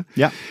wenig, ne?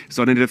 Ja.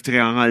 Sondern ihr dürft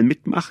real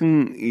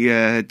mitmachen,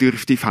 ihr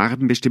dürft die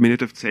Farben bestimmen, ihr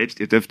dürft selbst,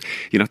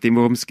 je nachdem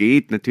worum es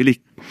geht,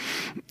 natürlich,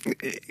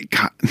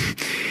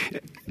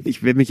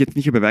 ich werde mich jetzt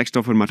nicht über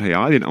Werkstoffe und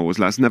Materialien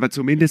auslassen, aber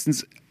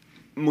zumindestens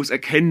muss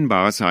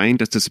erkennbar sein,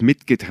 dass das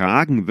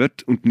mitgetragen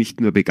wird und nicht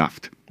nur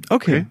begafft.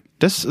 Okay,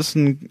 das ist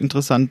ein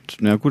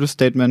gutes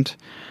Statement.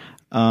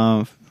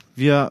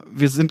 Wir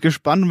sind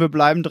gespannt und wir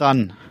bleiben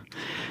dran.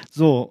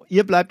 So,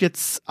 ihr bleibt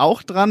jetzt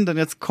auch dran, denn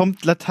jetzt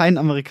kommt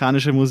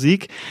lateinamerikanische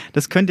Musik.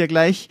 Da könnt ihr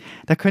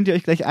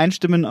euch gleich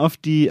einstimmen auf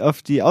die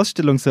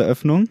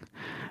Ausstellungseröffnung,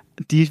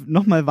 die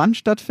nochmal wann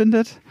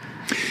stattfindet?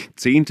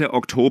 10.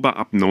 Oktober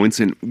ab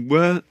 19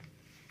 Uhr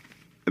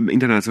im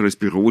Internationales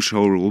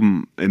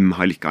Büro-Showroom im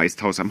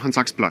Heiliggeisthaus am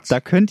Hans-Sachs-Platz. Da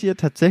könnt ihr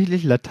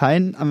tatsächlich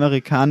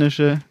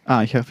lateinamerikanische,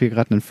 ich habe hier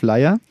gerade einen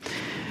Flyer,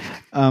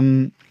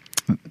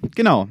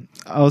 genau,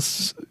 da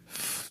ist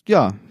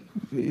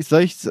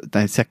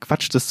ja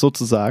Quatsch, das so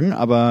zu sagen,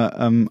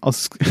 aber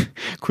aus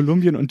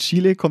Kolumbien und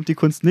Chile kommt die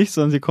Kunst nicht,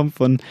 sondern sie kommt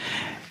von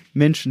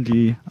Menschen,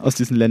 die aus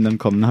diesen Ländern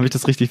kommen. Habe ich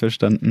das richtig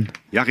verstanden?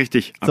 Ja,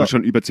 richtig, aber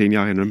schon über 10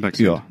 Jahre in Nürnberg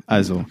sind. Ja,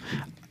 also,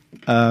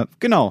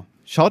 genau.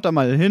 Schaut da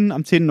mal hin,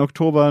 am 10.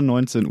 Oktober,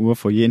 19 Uhr,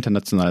 Foyer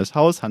Internationales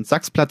Haus,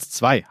 Hans-Sachs-Platz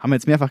 2. Haben wir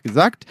jetzt mehrfach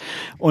gesagt.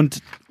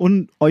 Und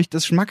um euch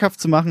das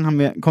schmackhaft zu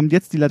machen, kommt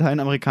jetzt die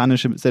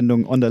lateinamerikanische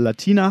Sendung On the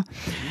Latina.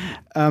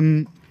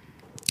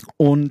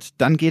 Und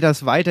dann geht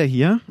das weiter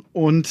hier.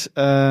 Und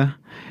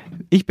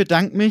ich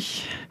bedanke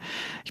mich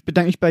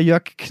bei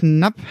Jörg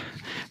Knapp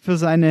für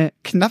seine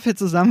knappe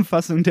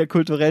Zusammenfassung der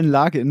kulturellen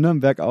Lage in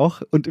Nürnberg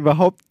auch und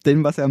überhaupt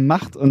dem, was er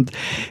macht. Und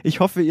ich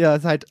hoffe,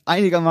 ihr seid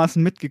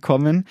einigermaßen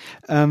mitgekommen.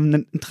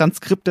 Ein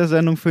Transkript der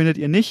Sendung findet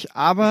ihr nicht,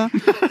 aber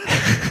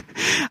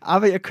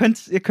ihr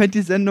könnt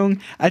die Sendung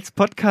als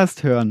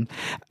Podcast hören.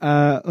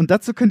 Und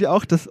dazu könnt ihr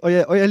auch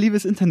euer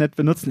liebes Internet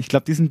benutzen. Ich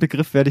glaube, diesen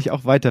Begriff werde ich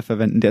auch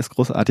weiterverwenden. Der ist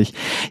großartig.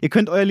 Ihr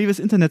könnt euer liebes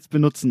Internet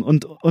benutzen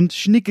und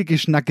schnickige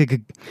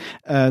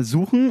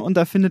suchen und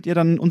da findet ihr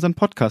dann unseren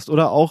Podcast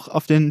oder auch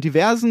auf den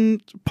diversen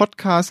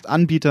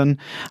Podcast-Anbietern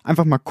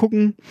einfach mal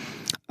gucken.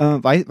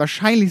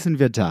 Wahrscheinlich sind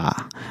wir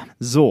da.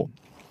 So.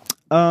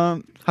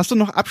 Hast du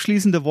noch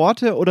abschließende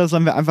Worte oder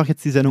sollen wir einfach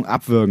jetzt die Sendung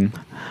abwürgen?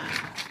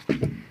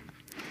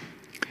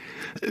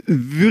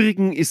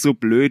 Würgen ist so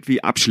blöd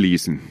wie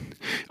abschließen.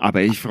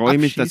 Aber ich freue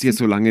mich, dass ihr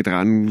so lange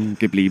dran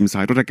geblieben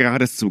seid oder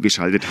gerade es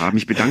zugeschaltet haben.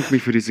 Ich bedanke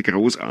mich für diese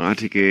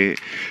großartige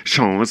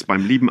Chance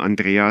beim lieben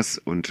Andreas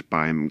und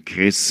beim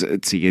Chris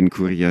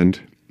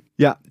ziehen-kurierend.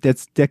 Ja,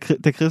 der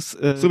Chris.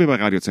 So wie bei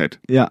Radio Z.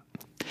 Ja,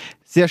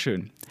 sehr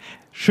schön.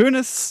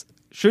 Schönes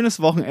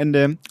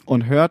Wochenende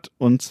und hört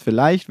uns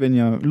vielleicht, wenn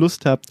ihr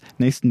Lust habt,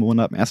 nächsten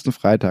Monat am ersten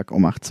Freitag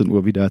um 18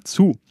 Uhr wieder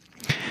zu.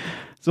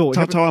 So,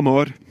 ciao,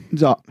 amor.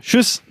 So,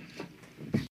 tschüss.